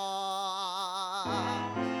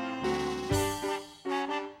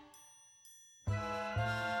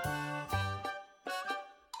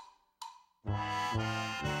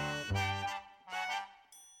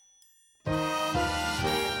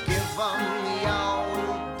 Give 'em the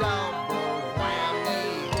old double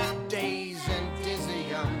whammy, daze and dizzy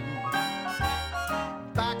 'em.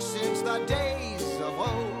 Back since the days of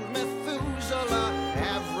old Methuselah,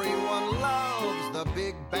 everyone loves the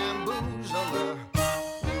big bamboozler.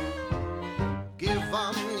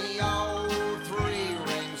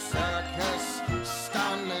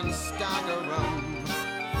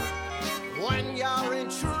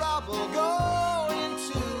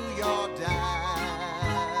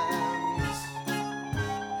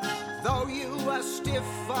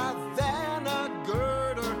 stiffer than a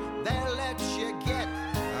girder. They'll let you get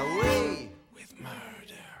away with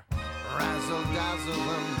murder. Razzle dazzle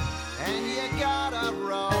them, and you got a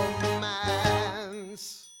romance.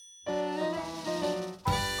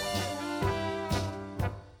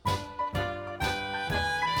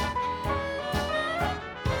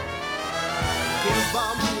 Give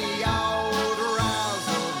 'em the old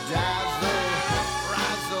razzle dazzle,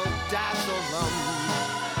 razzle dazzle them.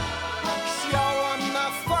 Show 'em the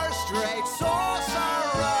first-rate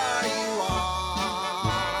sorcerer you are.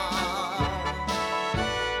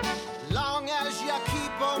 Long as you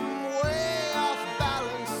keep 'em way off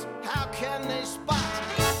balance, how can they spot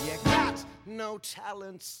you got no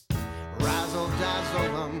talents? Razzle dazzle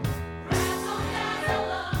them, razzle dazzle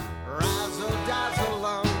them, razzle dazzle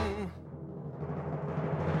them.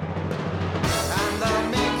 And they'll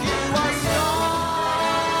make you a star.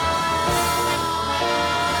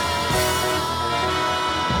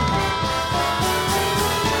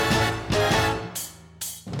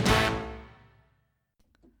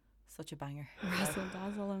 Such a banger. Razzle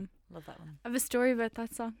dazzle 'em. Love that one. I have a story about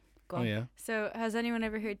that song. Go Oh on. yeah. So, has anyone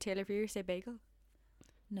ever heard Taylor Freer say bagel?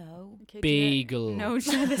 No. Okay, do you know- Bagel. No,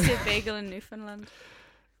 do you know they say bagel in Newfoundland?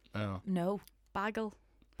 Oh. No. Bagel.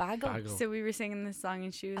 Bagel. Bagel. So we were singing this song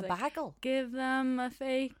and she was A like, bagel. give them a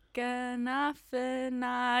fake and a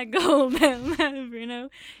finagle. They'll never know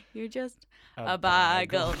you're just a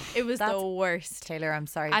bagel. It was That's- the worst. Taylor, I'm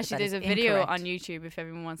sorry. but Actually, that there's a is video incorrect. on YouTube if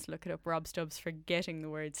everyone wants to look it up. Rob Stubbs forgetting the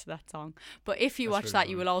words to that song. But if you That's watch really that,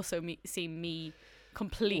 you funny. will also see me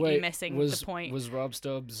completely Wait, missing was, the point. Was Rob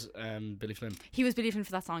Stubbs Billy Flynn? He was believing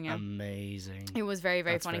for that song, yeah. Amazing. It was very,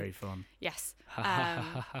 very That's funny. very fun. Yes.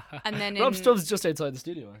 And then Rob in- Stubbs just outside the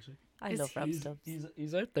studio actually. I Is love Rob He's- Stubbs.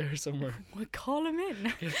 He's out there somewhere. We'll call him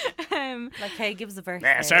in. Like, hey, give us a verse.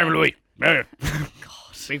 Yeah, there, Sarah yeah. Louis. God.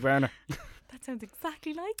 Big Werner. That sounds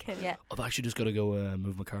exactly like him. Yeah. I've actually just got to go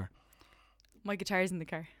move my car. My guitar's in the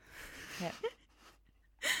car. Yeah.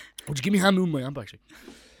 Would you give me a hand moving my amp actually?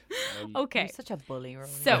 Okay. You're such a bully, Rory.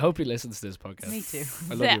 So- I hope he listens to this podcast. Me too.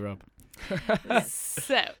 I love you, Rob.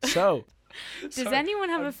 So, So, does anyone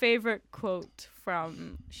have a favorite quote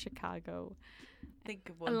from Chicago? Think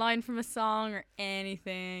of A one. line from a song or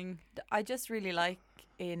anything? I just really like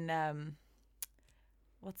in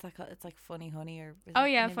what's that called? It's like Funny Honey or is Oh it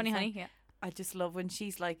the yeah, name of Funny the song? Honey. Yeah. I just love when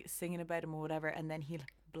she's like singing about him or whatever, and then he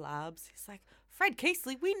like blabs. He's like, Fred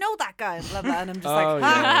Casely, we know that guy, and blah blah. And I'm just Oh, like,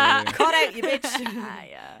 yeah, ha, yeah, yeah. cut out, you bitch. Ah,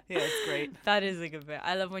 yeah. Yeah, it's great. That is a good bit.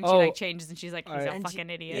 I love when she Oh, like changes and she's like, he's a And fucking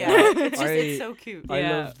idiot. Yeah, it's just it's so cute. I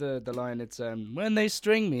Yeah. love the line. It's when they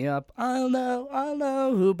string me up, I'll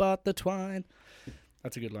know who bought the twine.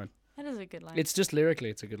 That's a good line. That is a good line. It's just lyrically,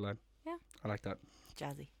 it's a good line. Yeah. I like that.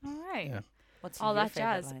 Jazzy. All right. Yeah. What's All your that favorite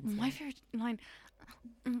jazz. line, My Sarah? favorite line.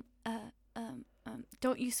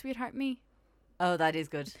 Don't you sweetheart me? Oh, that is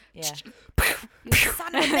good. Yeah. You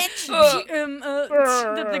son of a bitch.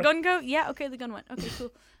 The gun go? Yeah, okay, the gun went. Okay,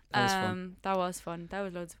 cool. That was fun. That was fun. That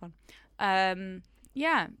was loads of fun.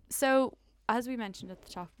 Yeah. So as we mentioned at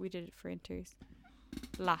the top, we did it for Inters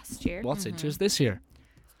last year. What's it? Just this year?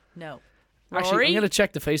 No. Actually, Rory? I'm going to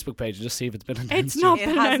check the Facebook page and just see if it's been announced. It's not It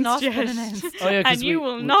been has announced not yet. been announced. Oh, yeah, 'cause And you we-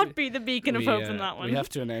 will we- not be the beacon of we, hope in that one. We have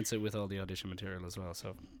to announce it with all the audition material as well.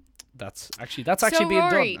 So that's actually being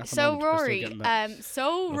Rory, done. At the so moment. We're still Rory, getting that looked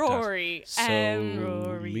at.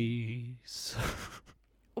 Rory, Rory.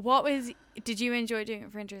 what was? Did you enjoy doing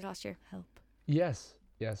it for Inters last year? Help. Yes.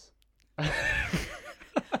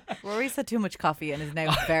 Rory's had too much coffee and is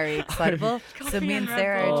now very excitable. So Coffee me and and Red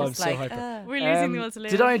Sarah Bull. are Oh, just I'm so like, hyper. We're losing the will to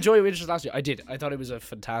live. Did I enjoy Winters last year? I did. I thought it was a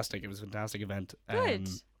fantastic event. Good.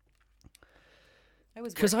 I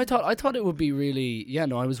was Because I working. thought it would be really. Yeah,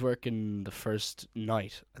 no, I was working the first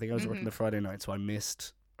night. I think I was Mm-hmm. working the Friday night, so I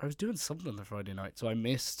missed. I was doing something on the Friday night, so I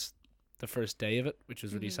missed the first day of it, which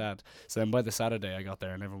was really Mm-hmm. sad. So then by the Saturday, I got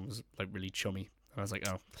there and everyone was like really chummy. And I was like,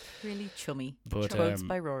 oh, really chummy. but Quotes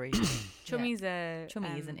by Rory. Chummy's a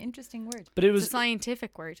Chummy is an interesting word. but it it's a was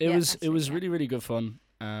scientific word. it Yeah, was actually, it was yeah. really really good fun,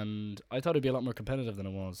 and I thought it'd be a lot more competitive than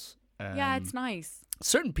it was. Yeah, it's nice.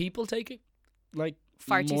 Certain people take it like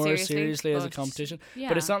Far too more seriously, as a but competition, Yeah.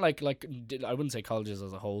 but it's not like I wouldn't say colleges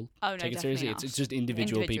as a whole Oh no, take it definitely seriously. not. It's just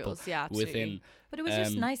individual people Individuals, yeah, absolutely. within. But it was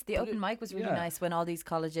just nice. The but open mic was really yeah. nice when all these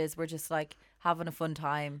colleges were just like having a fun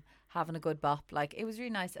time, having a good bop. Like it was really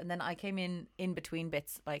nice. And then I came in between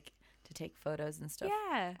bits, like to take photos and stuff.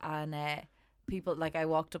 Yeah. And people, like I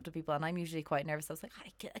walked up to people, and I'm usually quite nervous. I was like,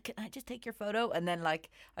 "Hi, can I just take your photo?" And then like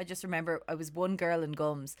I just remember I was one girl in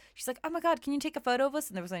Gums. She's like, "Oh my god, can you take a photo of us?"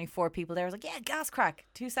 And there was only 4 people there. I was like, "Yeah, gas crack,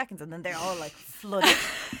 2 seconds." And then they're all like flooded.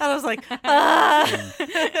 And I was like, "Ah."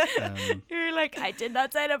 You're You're like, I did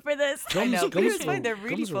not sign up for this. know, but it was were- fine, they're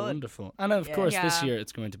really Gums were fun. wonderful. And of course, this Yeah. year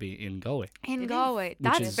it's going to be in Galway. In It is. Galway.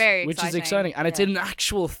 That's which is, very which exciting. is exciting. And it's in an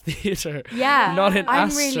actual theatre. Yeah. Not in I'm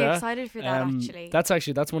Astra. really excited for that,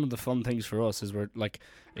 actually. That's one of the fun things for us is we're like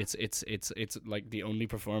it's like the only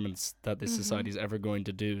performance that this society is ever going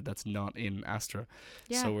to do that's not in Astra.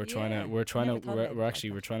 Yeah. So we're trying Yeah. to we're trying Never to thought about it we're like actually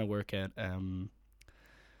that. we're trying to work out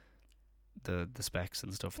the specs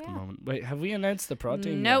and stuff at the Yeah. moment. Wait, have we announced the prod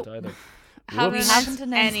team Nope. yet either? Haven't Whoops. haven't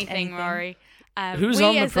announced anything, anything. Rory. Who's we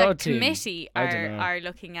on the as prod a team? committee I dunno. are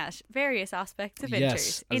looking at various aspects of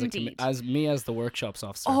Yes, Inters. as Indeed. as the workshops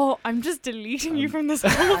officer. Oh, I'm just deleting you Um, from this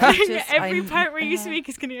whole I'm thing. just- Every I'm- part where you speak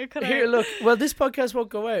is going to get cut Here, out. look. Well, this podcast won't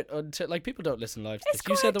go out until people don't listen live to It's this.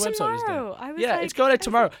 You said the going out website is down. tomorrow. I was Yeah, like, it's going out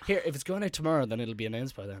tomorrow. Here, if it's going out tomorrow, then it'll be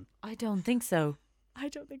announced by then. I don't think so. I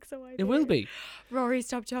don't think so either. It will be. Rory,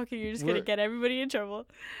 stop talking. You're just going to We're- get everybody in trouble.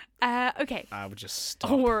 Okay. I would just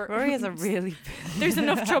stop. Or Rory has a really there's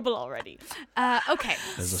enough trouble already. Okay.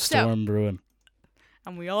 There's a so- storm brewing.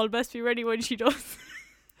 And we all best be ready when she does.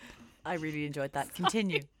 I really enjoyed that.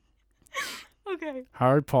 Continue. Okay.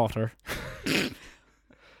 Harry Potter.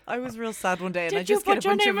 I was real sad one day and I Did you just get put a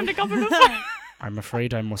your bunch name on of the cover of the file? I'm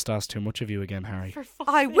afraid I must ask too much of you again, Harry. For fuck's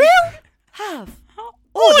I sake. will have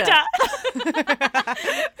Order.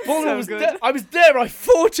 Well, So I was good. I was there. I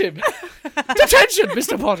fought him. Detention,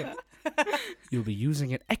 Mr. Potter. You'll be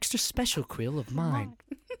using an extra special quill of mine.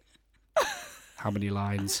 How many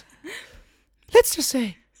lines? Let's just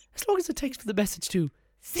say, as long as it takes for the message to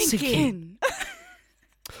Sink in.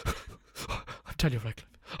 I'm telling you,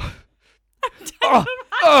 Radcliffe.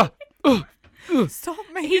 Stop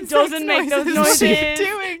making He doesn't make those noises. What are you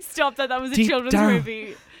doing? Stop that. That was a Deep children's down.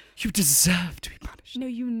 movie. You deserve to be punished. No,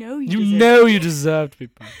 you know you You deserve know you deserve to be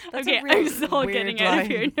punished. That's Okay, a real I'm so weird getting out of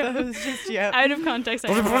here line. now. That was just, yeah. Out of context.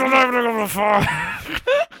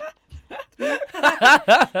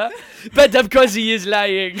 But of course he is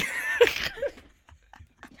lying.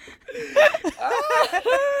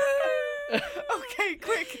 Okay,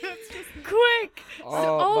 quick. Let's just... Quick.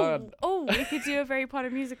 Oh, man. We could do a Harry Potter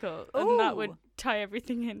musical, and that would Ooh. tie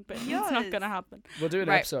everything in, but it's not Yes. gonna happen. We'll do an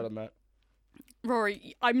Right. episode on that.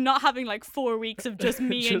 Rory, I'm not having like 4 weeks of just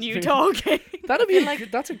me and Just you me. talking. That'll be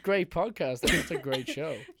that's a great podcast. That's a great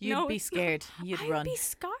show. You'd No, be it's scared. You'd I'd run. be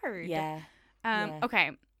scarred. Yeah. yeah.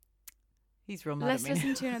 Okay, He's real mad let's at me.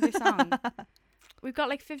 listen to another song. We've got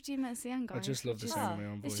like 15 minutes to the end, guys. I just love the It's sound of my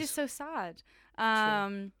own voice. It's just so sad.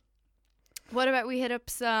 What about we hit up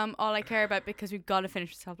some All I Care About, because we've got to finish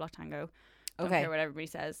with Cell Block Tango. Don't Okay. care what everybody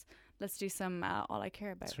says. Let's do some All I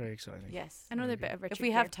Care About. It's very exciting. Yes. Another bit of Richard If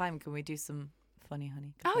we have Gere. time, can we do some Funny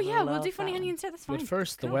Honey? 'Cause Oh I yeah, we'll love do Funny that Honey one. instead. That's fine. But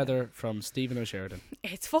first, the Cool. weather from Stephen O'Sheridan.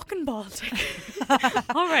 It's fucking Baltic.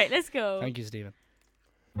 All right, let's go. Thank you, Stephen.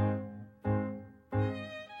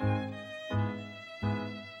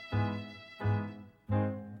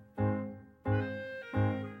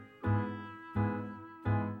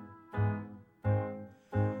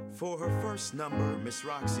 For her first number, Miss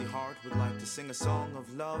Roxy Hart would like to sing a song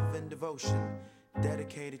of love and devotion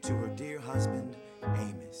dedicated to her dear husband,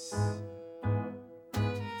 Amos.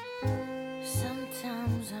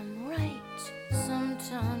 Sometimes I'm right,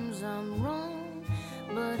 sometimes I'm wrong,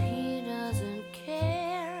 but he doesn't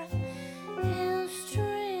care. He'll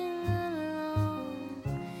string along.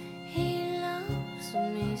 He loves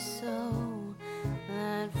me so,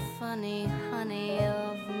 that funny honey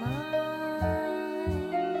of mine.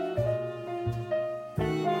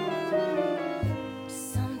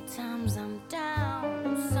 Sometimes I'm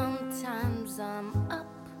down, sometimes I'm up,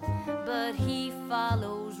 but he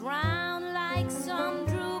follows round like some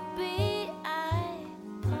droopy-eyed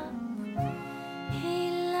pup.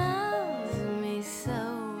 He loves me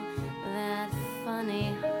so, that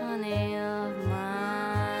funny honey of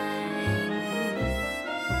mine.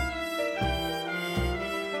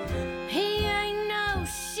 He ain't no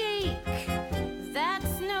chic,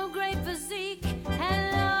 that's no great physique, and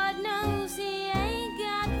Lord knows he ain't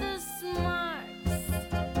got the smarts.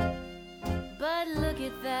 But look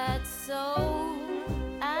at that soul,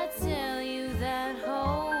 I tell you that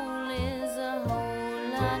hole is a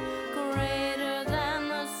whole lot greater than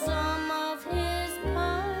the sum of his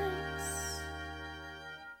parts.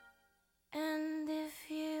 And if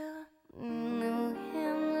you knew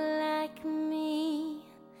him like me,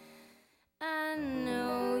 I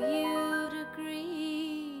know you'd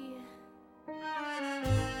agree.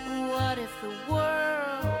 What if the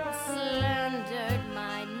world slandered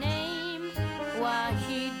my name? Why,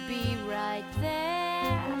 he'd be right there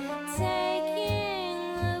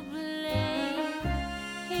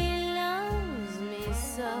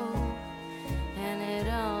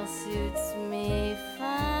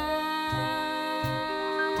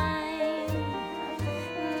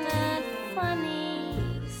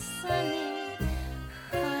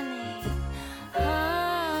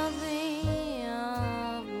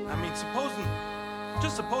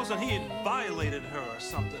Supposing he had violated her or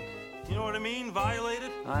something. You know what I mean?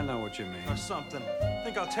 Violated? I know what you mean. Or something.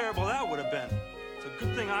 Think how terrible that would have been. It's a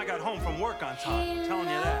good thing I got home from work on time. I'm telling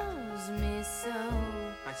you that. Me so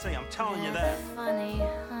I say, I'm telling you that. funny,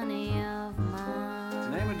 honey of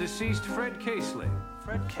mine. Name of deceased Fred Casely.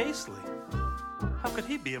 Fred Casely? How could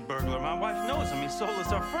he be a burglar? My wife knows him. He sold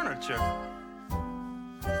us our furniture.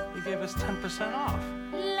 He gave us 10% off.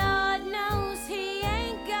 Lord knows he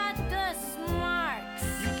ain't got the smarts.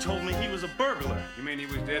 You told me he was a burglar. You mean he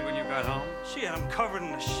was dead when you got home? She had him covered in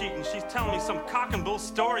a sheet, and she's telling me some cock and bull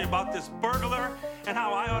story about this burglar and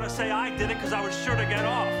how I ought to say I did it because I was sure to get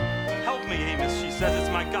off. Help me, Amos, she says.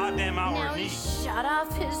 It's my goddamn hour Now of he need. shut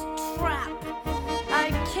off his trap. I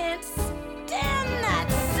can't stand that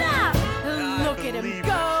sap. Look at him believe go,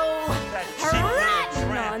 That cheap little ratting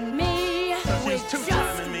tramp. on me Says with he's just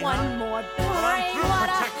two-timing me, one huh? more Well, I'm brain. through What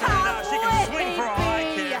a protecting her now. She can swing for all I be.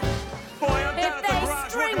 care. Boy, I'm If down at the they garage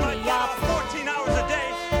string working like me up, 14 hours a day,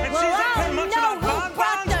 and well, she's up I'll here munching know on who brought the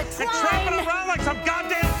bonbons and tramping twine. around like some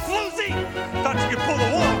goddamn floozy. Thought you could pull the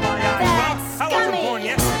wool off my eyes. Well, I wasn't scummy, born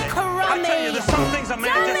yesterday. I tell you, crummy, there's some things a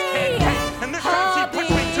man just can't dummy, take, and this time she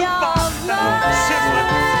pushed me too far. hobby That old shizzler.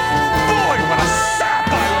 Boy, what a sap I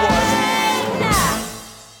was.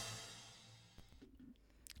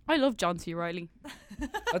 I love John C. Reilly.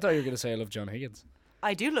 I thought you were going to say I love John Higgins.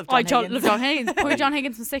 I do love I John Higgins. love John Higgins. Poor John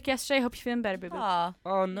Higgins was sick yesterday. Hope you're feeling better, baby. Aw.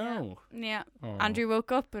 Oh, no. Yeah. Oh. Andrew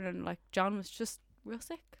woke up and like John was just real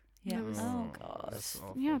sick. Yeah. It was- Oh, God. That's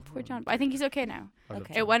awful. Yeah, poor John. But I think he's okay now. I love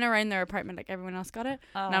Okay. It John. went around their apartment like everyone else got it.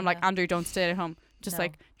 Oh, And I'm like, no. Andrew, don't stay at home. Just No.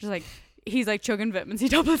 like he's like chugging vitamin C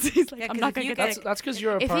tablets. He's like, Yeah, I'm 'cause not if gonna you get get- sick. That's because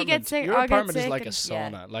your If he apartment. gets sick, your I'll get apartment is sick like a and-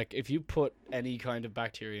 sauna. Yeah. Like if you put any kind of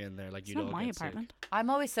bacteria in there, like It's you not don't my get sick. apartment.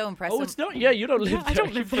 I'm always so impressed. Oh, with- it's not. Yeah, you don't live I there.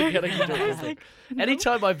 don't live there. Forgetting you don't I live was there. like, no.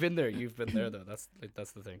 Anytime I've been there, you've been there though. That's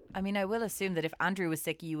the thing. I mean, I will assume that if Andrew was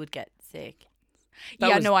sick, you would get sick. That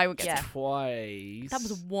Yeah, was- no, I would get Yeah. sick. Twice. That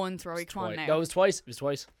was once, Rory. Come on now. No, it was twice. It was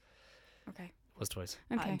twice. Okay. It was twice.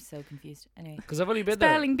 Okay. I'm so confused. Anyway. Because I've only been there.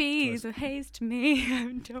 Spelling bees twice. of haze to me. I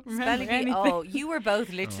don't remember Spelling bee. anything. Oh, you were both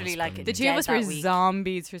literally like spelling The bee. two of dead us were that week.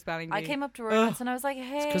 zombies for spelling bee. I came up to Rory once and I was like,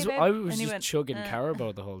 "Hey, Because babe," I was and he just went, chugging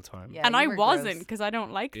Carabao the whole time. Yeah, and you I were wasn't gross. because I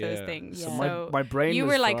don't like those Yeah. things. So So my brain you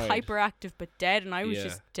was were like fried. hyperactive but dead, and I was Yeah.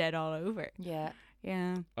 just dead all over. Yeah.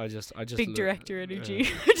 Yeah, I just big li- director energy.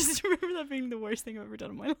 I just remember that being the worst thing I've ever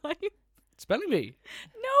done in my life. Spelling bee.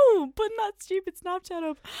 No, putting that stupid Snapchat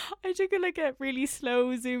up. I took a really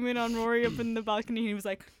slow zoom in on Rory up in the balcony, and he was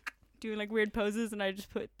like doing like weird poses, and I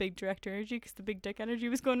just put big director energy because the big dick energy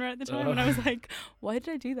was going around at the time, and I was like, why did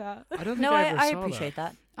I do that? I don't think No, I ever I saw appreciate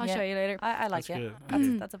that. I'll Yeah. show you later. I like That's it.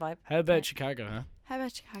 good. That's a vibe. How about Chicago, huh? How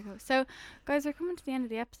about Chicago? So, guys, we're coming to the end of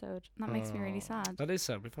the episode. And that makes me really sad. That is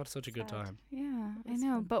sad. We've had such a good time. Yeah, I It's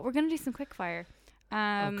know. fun. But we're gonna do some quick fire.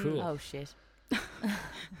 Cool. Oh shit.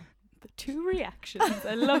 The two reactions.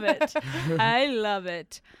 I love it. I love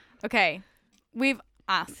it. Okay, we've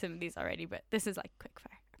asked some of these already, but this is like quick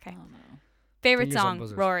fire. Okay. Oh no. Favorite Fingers on song,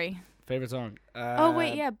 buzzers. Rory. Favorite song. Oh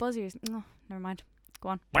wait, yeah, buzzers. No, never mind. Go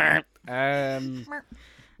on.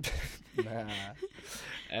 Nah.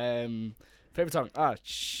 Favorite song. I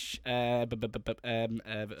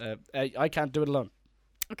Can't Do It Alone.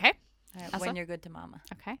 Okay. Alright, Elsa? when you're good to mama.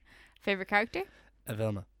 Okay. Favorite character.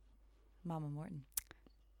 Velma. Mama Morton.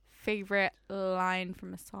 Favorite line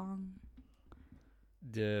from a song.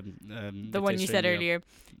 The one you said earlier.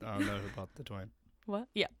 Oh no, who bought the twine? What?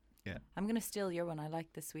 Yeah. I'm gonna steal your one. I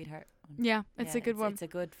like the sweetheart one. Yeah, it's Yeah, a good one. It's a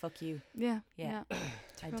good fuck you. Yeah. Yeah.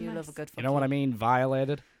 I real do love a nice. good fuck You know what I you. mean?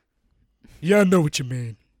 Violated. Yeah, I know what you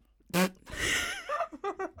mean. I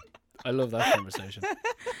love that conversation.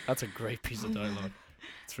 That's a great piece of dialogue.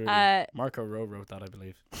 It's really Marco Rowe wrote that, I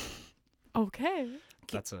believe. Okay.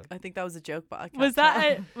 That's a I think that was a joke, but I can't Was tell.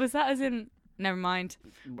 that as in? Never mind.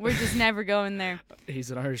 We're just never going there.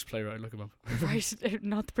 He's an Irish playwright. Look him up. Right,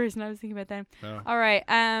 not the person I was thinking about then. No. All right.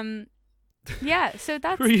 Yeah. So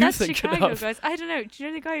that's Who are you that's thinking Chicago, of? guys. I don't know. Do you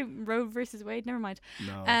know the guy Roe versus Wade? Never mind.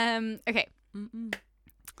 No. Okay. Mm-mm.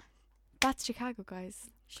 That's Chicago, guys.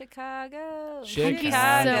 Chicago. Thank you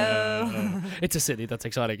Chicago. It's a city that's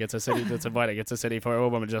exotic. It's a city that's inviting. It's a city for a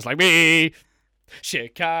woman just like me.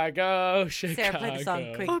 Chicago. Sarah, play the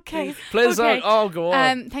song quick. Okay. Play the song. Okay. Oh, go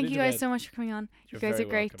on. Thank Lead you the guys bed. so much for coming on. You're you guys very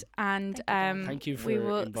are great, welcome. and Thank you for we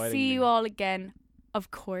will inviting see me. you all again,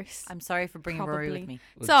 of course. I'm sorry for bringing Rory Probably. with me.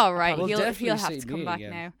 It's all right. We'll he'll definitely have see to come me back again.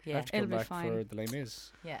 now. Yeah. I have to It'll come be back fine. for the Les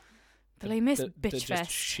Mis. Yeah. The Les Mis the bitch just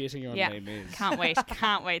fest. shitting on Yeah, Les Mis. can't wait.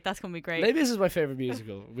 Can't wait. That's gonna be great. Les Mis is my favorite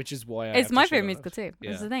musical, which is why It's my favorite musical musical too.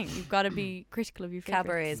 Yeah. That's the thing. You've got to be critical of your favorites.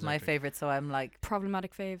 Cabaret is my favorite, so I'm like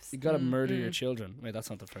problematic faves. You gotta murder your children. Wait, that's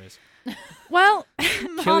not the phrase. Well,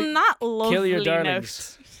 Kill on that lovely kill your note,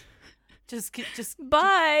 darlings. just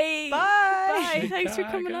bye. Bye. Bye. Thanks for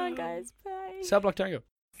coming on, guys. Bye. Cell Block Tango.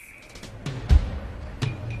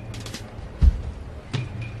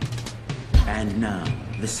 And now,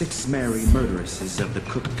 the 6 merry murderesses of the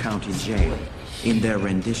Cook County Jail in their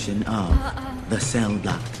rendition of the Cell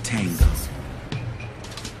Block Tango.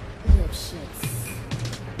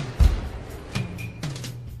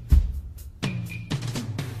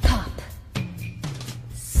 Pop.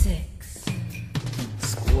 6.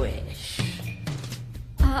 Squish.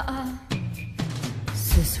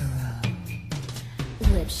 Cicero.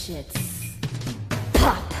 Lip shits.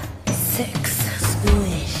 Pop. 6.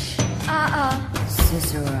 Squish.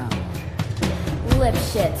 Cicero. Lip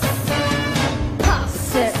shits. Pop.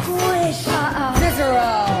 6. Squish.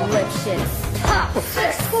 Cicero. Lip shits. Pop.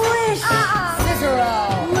 6. Squish. Cicero.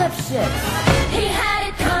 Lip shits. He had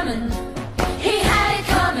it coming. He had it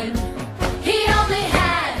coming. He only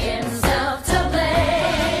had himself to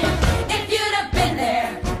blame. If you'd have been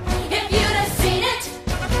there, if you'd have seen it,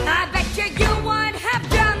 I bet you would have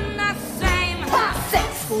done the same. Pop.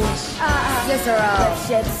 6. Squish. Cicero. Lip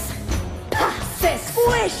shits.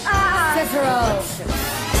 Squish! Cicero!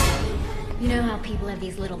 You know how people have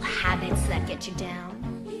these little habits that get you down?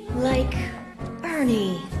 Like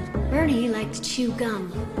Bernie. Bernie liked to chew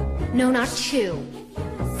gum. No, not chew.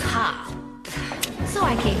 Pop. So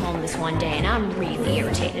I came home this one day and I'm really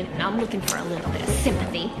irritated and I'm looking for a little bit of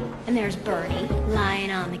sympathy. And there's Bernie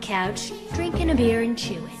lying on the couch, drinking a beer and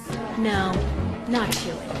chewing. No, not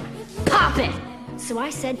chewing. Pop it! So I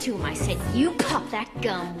said to him, I said, you pop that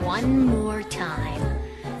gum one more time.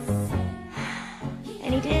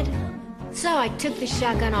 And he did. So I took the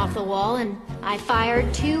shotgun off the wall and I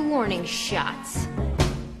fired 2 warning shots.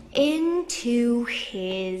 Into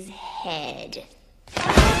his head.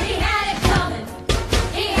 He had it coming.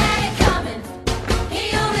 He had it coming.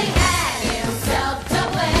 He only had himself to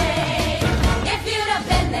blame. If you'd have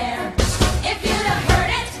been there, if you'd have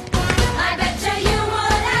heard it, I bet you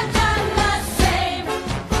would have done the same.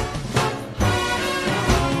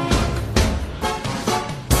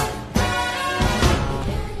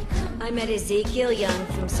 I met Ezekiel Young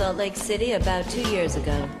from Salt Lake City about 2 years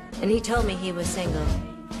ago, and he told me he was single,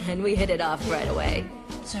 and we hit it off right away.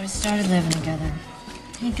 So we started living together.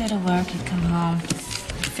 He'd go to work, he'd come home,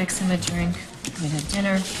 I'd fix him a drink, we'd have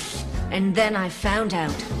dinner. And then I found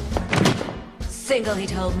out. Single, he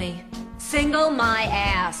told me. Single my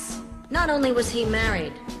ass. Not only was he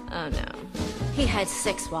married, oh no, he had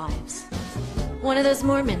 6 wives. One of those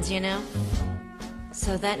Mormons, you know?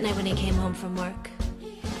 So that night when he came home from work,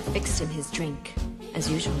 I fixed him his drink, as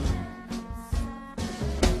usual.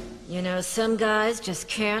 You know, some guys just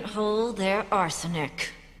can't hold their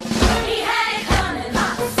arsenic. He had it coming.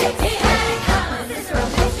 He had it coming.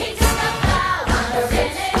 He took a bow on a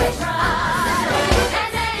renegade trial. And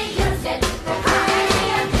then he used it. And he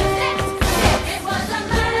abused it. It was a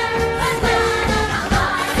murder.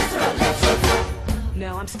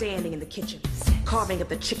 Now I'm standing in the kitchen, carving up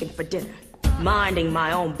the chicken for dinner, minding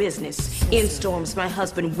my own business. In storms my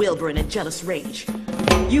husband Wilbur in a jealous rage.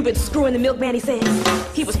 You've been screwing the milkman, he says.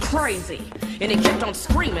 He was crazy, and he kept on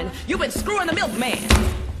screaming, you've been screwing the milkman.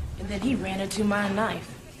 And then he ran into my knife.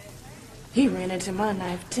 He ran into my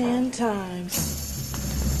knife 10 times.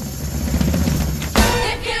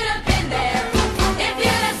 If you'd have been there, if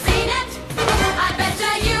you'd have seen it, I bet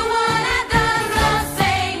you would have done the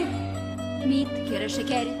same. Мит, кира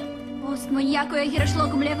шекери. Ост маньяко я хирашло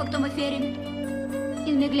кумлефо к тому ферим.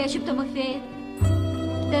 Il me glesce к тому фе.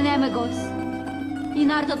 Tenemegos.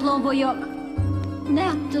 Inartot lomboyok.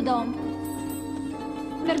 Net to dom.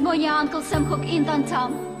 Vermonia uncle sam hook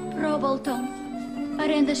intantam. Roboltom.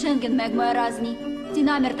 Arenda schengen meg moja razni.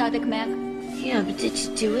 Dinamer tadek meg. Yeah, but did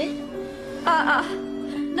you do it?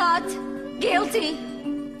 Not guilty.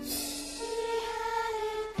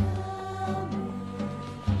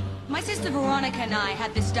 My sister Veronica and I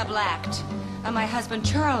had this double act, and my husband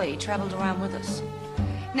Charlie traveled around with us.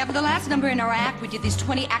 Now, for the last number in our act, we did these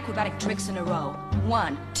 20 acrobatic tricks in a row.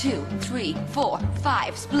 1, 2, 3, 4,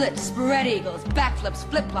 5, splits, spread eagles, backflips,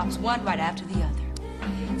 flip-flops, one right after the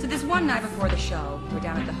other. So this one night before the show, we're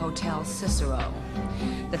down at the Hotel Cicero.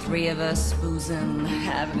 The 3 of us boozing,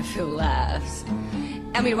 having a few laughs.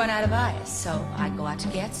 And we run out of ice, so I go out to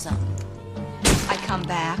get some. I come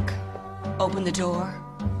back, open the door,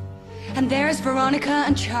 and there's Veronica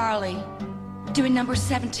and Charlie doing number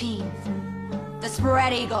 17, the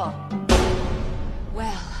spread eagle.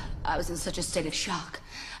 Well, I was in such a state of shock.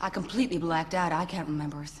 I completely blacked out. I can't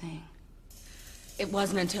remember a thing. It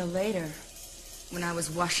wasn't until later, when I was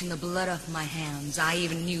washing the blood off my hands, I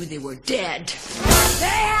even knew they were dead. They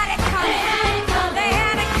had it coming. They had it coming. They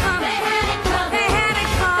had it coming. They had it coming. They had it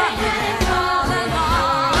coming all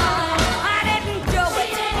along. I didn't do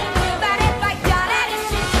it, but if I done it,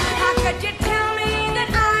 how could you tell me that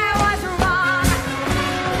I was wrong?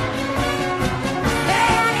 They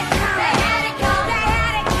had it coming. They had it coming. They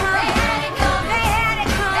had it coming. They had it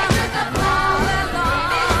coming. They took the all along.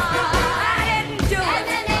 I didn't do it,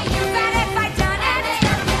 but if I done it,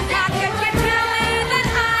 how could you tell me that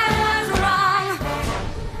I was wrong?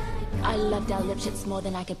 I loved Al Lipschitz more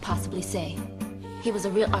than I could possibly say. He was a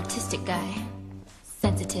real artistic guy.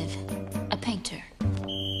 Sensitive. A painter.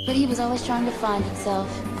 But he was always trying to find himself.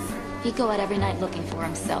 He'd go out every night looking for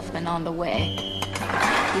himself, and on the way,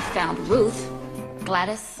 he found Ruth,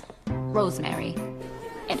 Gladys, Rosemary,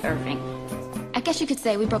 and Irving. I guess you could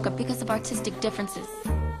say we broke up because of artistic differences.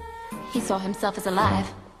 He saw himself as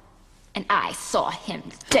alive, and I saw him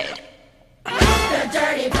dead. The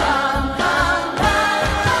dirty bum bum bum.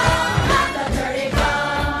 The dirty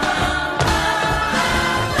bum bum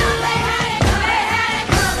bum. They had it coming. They had it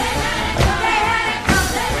coming. They had it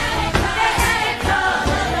coming. They had it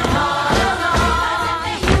coming all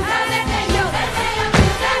along. And then they knew that they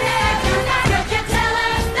could you tell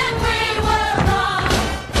us that we were wrong?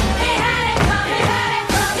 They had it coming. They had it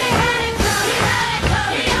coming. They had it coming. They had it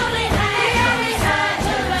coming. He only had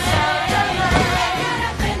to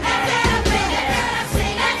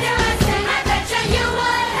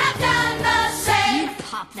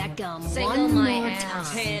Pop that gum Single one my more hands time.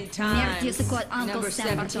 10 times. Never got Uncle Number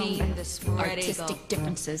Sam 17, the spread Artistic eagle.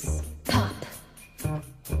 differences. Pop.